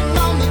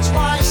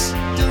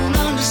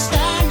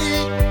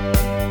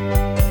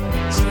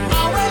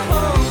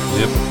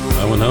 Yep.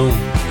 I went home. Yep.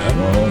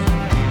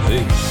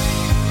 Hey.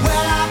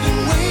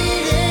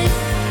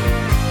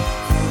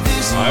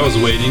 I was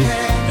waiting,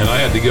 and I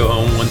had to go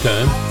home one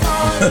time.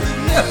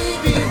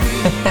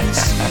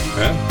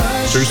 Yeah.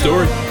 True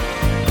story.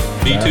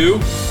 B2.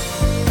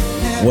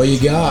 What you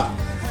got?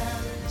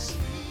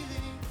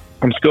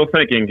 I'm still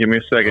thinking. Give me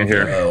a second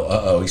here.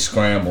 Uh-oh, he's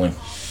scrambling.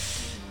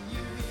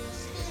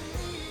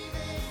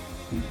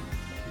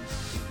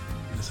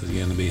 This is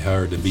going to be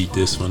hard to beat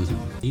this one.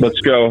 Let's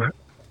go.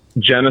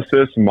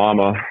 Genesis,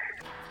 Mama.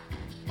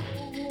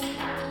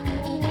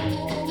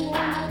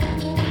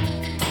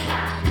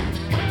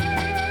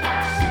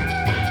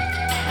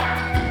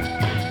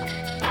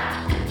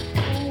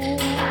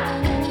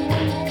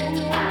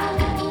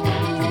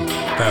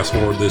 Fast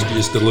forward this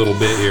just a little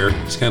bit here.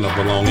 It's kind of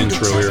a long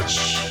intro here.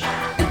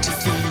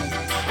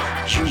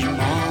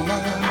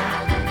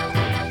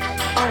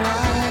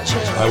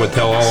 I would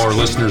tell all our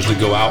listeners to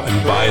go out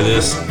and buy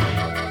this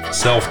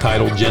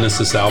self-titled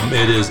Genesis album.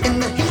 It is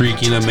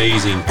freaking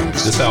amazing.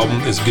 This album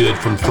is good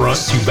from front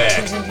to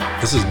back.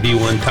 This is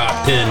B1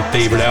 Top 10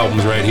 favorite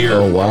albums right here.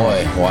 Oh, wow.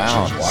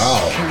 Wow.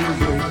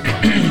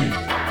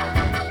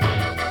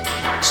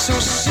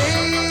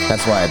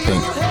 That's why I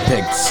picked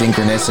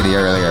Synchronicity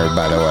earlier,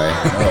 by the way.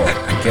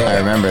 Oh, okay. I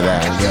remember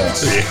that.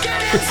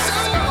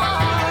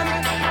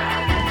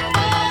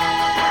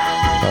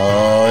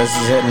 Oh, this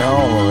is hitting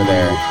home over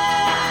there.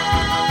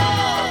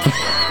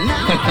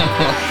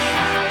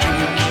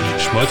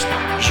 Schmutz,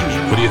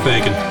 what are you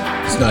thinking?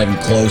 It's not even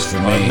close for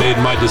I me. made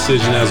my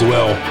decision as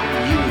well.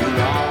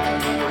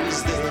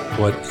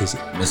 What is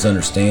it?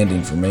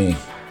 Misunderstanding for me.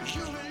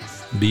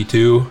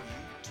 B2?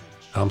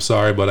 I'm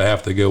sorry, but I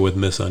have to go with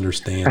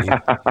Misunderstanding.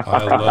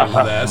 I love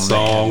that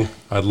song.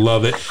 I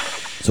love it.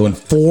 So in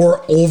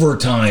 4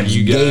 overtimes,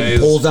 You Gabe guys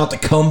pulls out the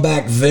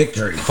comeback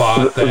victory. Fought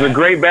It was a that.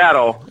 great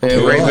battle. It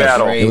Great was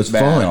battle. great It was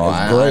fun. battle. It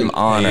was great. I'm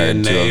honored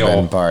And to have nail.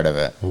 been part of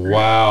it.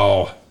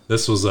 Wow.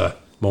 This was a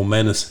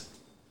momentous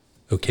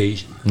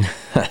occasion,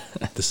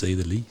 to say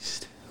the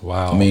least.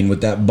 Wow. I mean,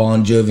 with that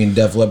Bon Jovi and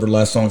Def Leppard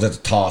last songs, that's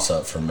a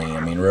toss-up for me. I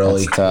mean,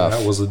 really. That's tough.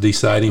 that was a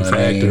deciding I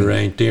factor mean-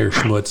 right there,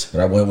 Schmutz.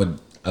 But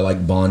I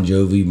like Bon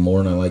Jovi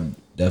more than I like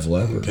Def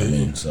Leppard. I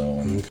mean,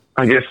 so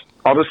I guess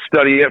I'll just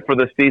study it for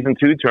the season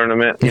 2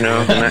 tournament,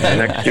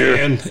 next year.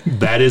 And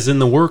that is in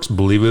the works,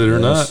 believe it or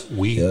Yes. not.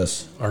 We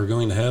Yes. are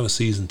going to have a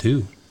season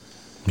 2.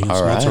 Me and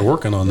All Schmutz right. are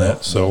working on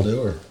that. So, we'll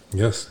do her.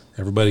 yes,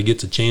 everybody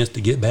gets a chance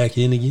to get back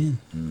in again.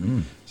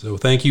 So,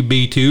 thank you,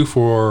 B2,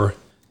 for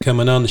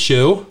coming on the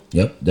show.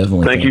 Yep,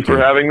 definitely. Thank you for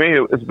having me.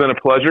 It's been a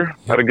pleasure.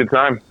 Had a good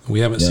time.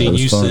 We haven't Yeah, seen it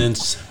was you fun.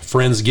 since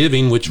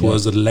Friendsgiving, which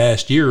was the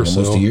last year or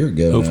so. Almost a year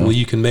ago Hopefully, now.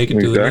 you can make it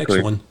to the Exactly.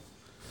 next one.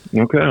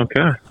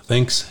 Okay.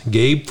 Thanks,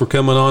 Gabe, for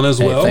coming on as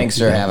Hey, well. thanks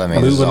for having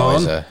me. This is Moving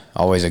always on.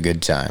 always a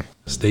good time.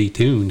 Stay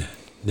tuned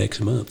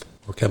next month.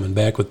 We're coming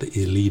back with the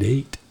Elite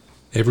 8.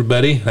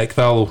 Everybody, like,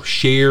 follow,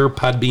 share,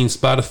 Podbean,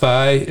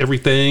 Spotify,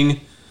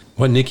 everything.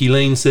 What Nikki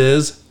Lane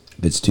says.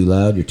 If it's too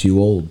loud, you're too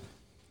old.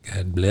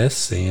 God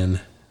bless, and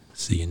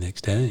see you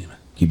next time.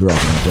 Keep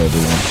rocking with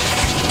everyone.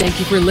 Thank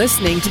you for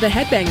listening to the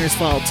Headbangers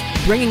Vault,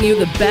 bringing you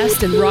the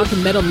best in rock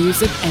and metal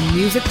music and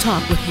music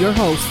talk with your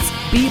hosts,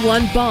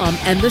 B1 Bomb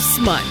and the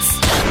Smuts.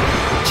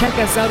 Check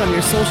us out on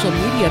your social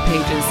media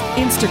pages,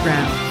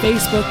 Instagram,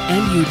 Facebook,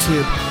 and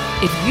YouTube.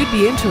 If you'd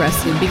be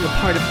interested in being a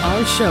part of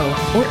our show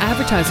or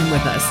advertising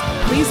with us,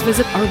 please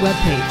visit our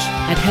webpage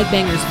at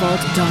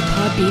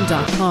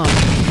headbangersvault.podbean.com.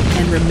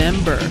 And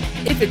remember,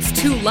 if it's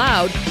too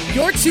loud,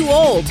 you're too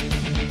old.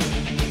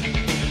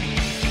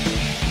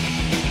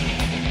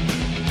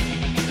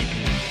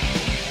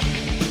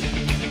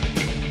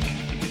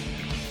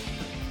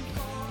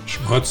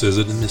 Schmutz, is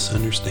it a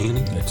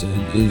misunderstanding? Is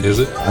Is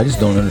it? I just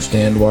don't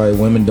understand why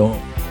women don't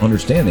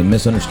understand. They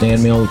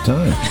misunderstand me all the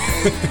time.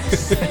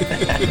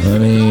 I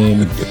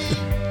mean,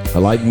 I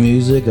like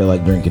music. I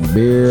like drinking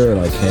beer. I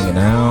like hanging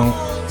out.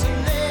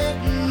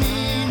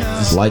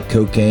 I like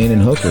cocaine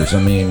and hookers.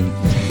 I mean,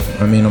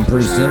 I'm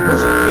pretty simple.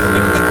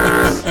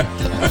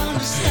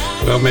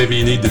 Well, maybe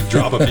you need to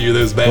drop a few of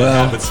those bad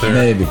Well, habits there.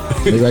 maybe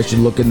I should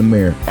look in the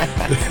mirror.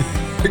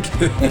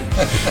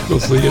 We'll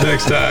see you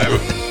next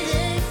time.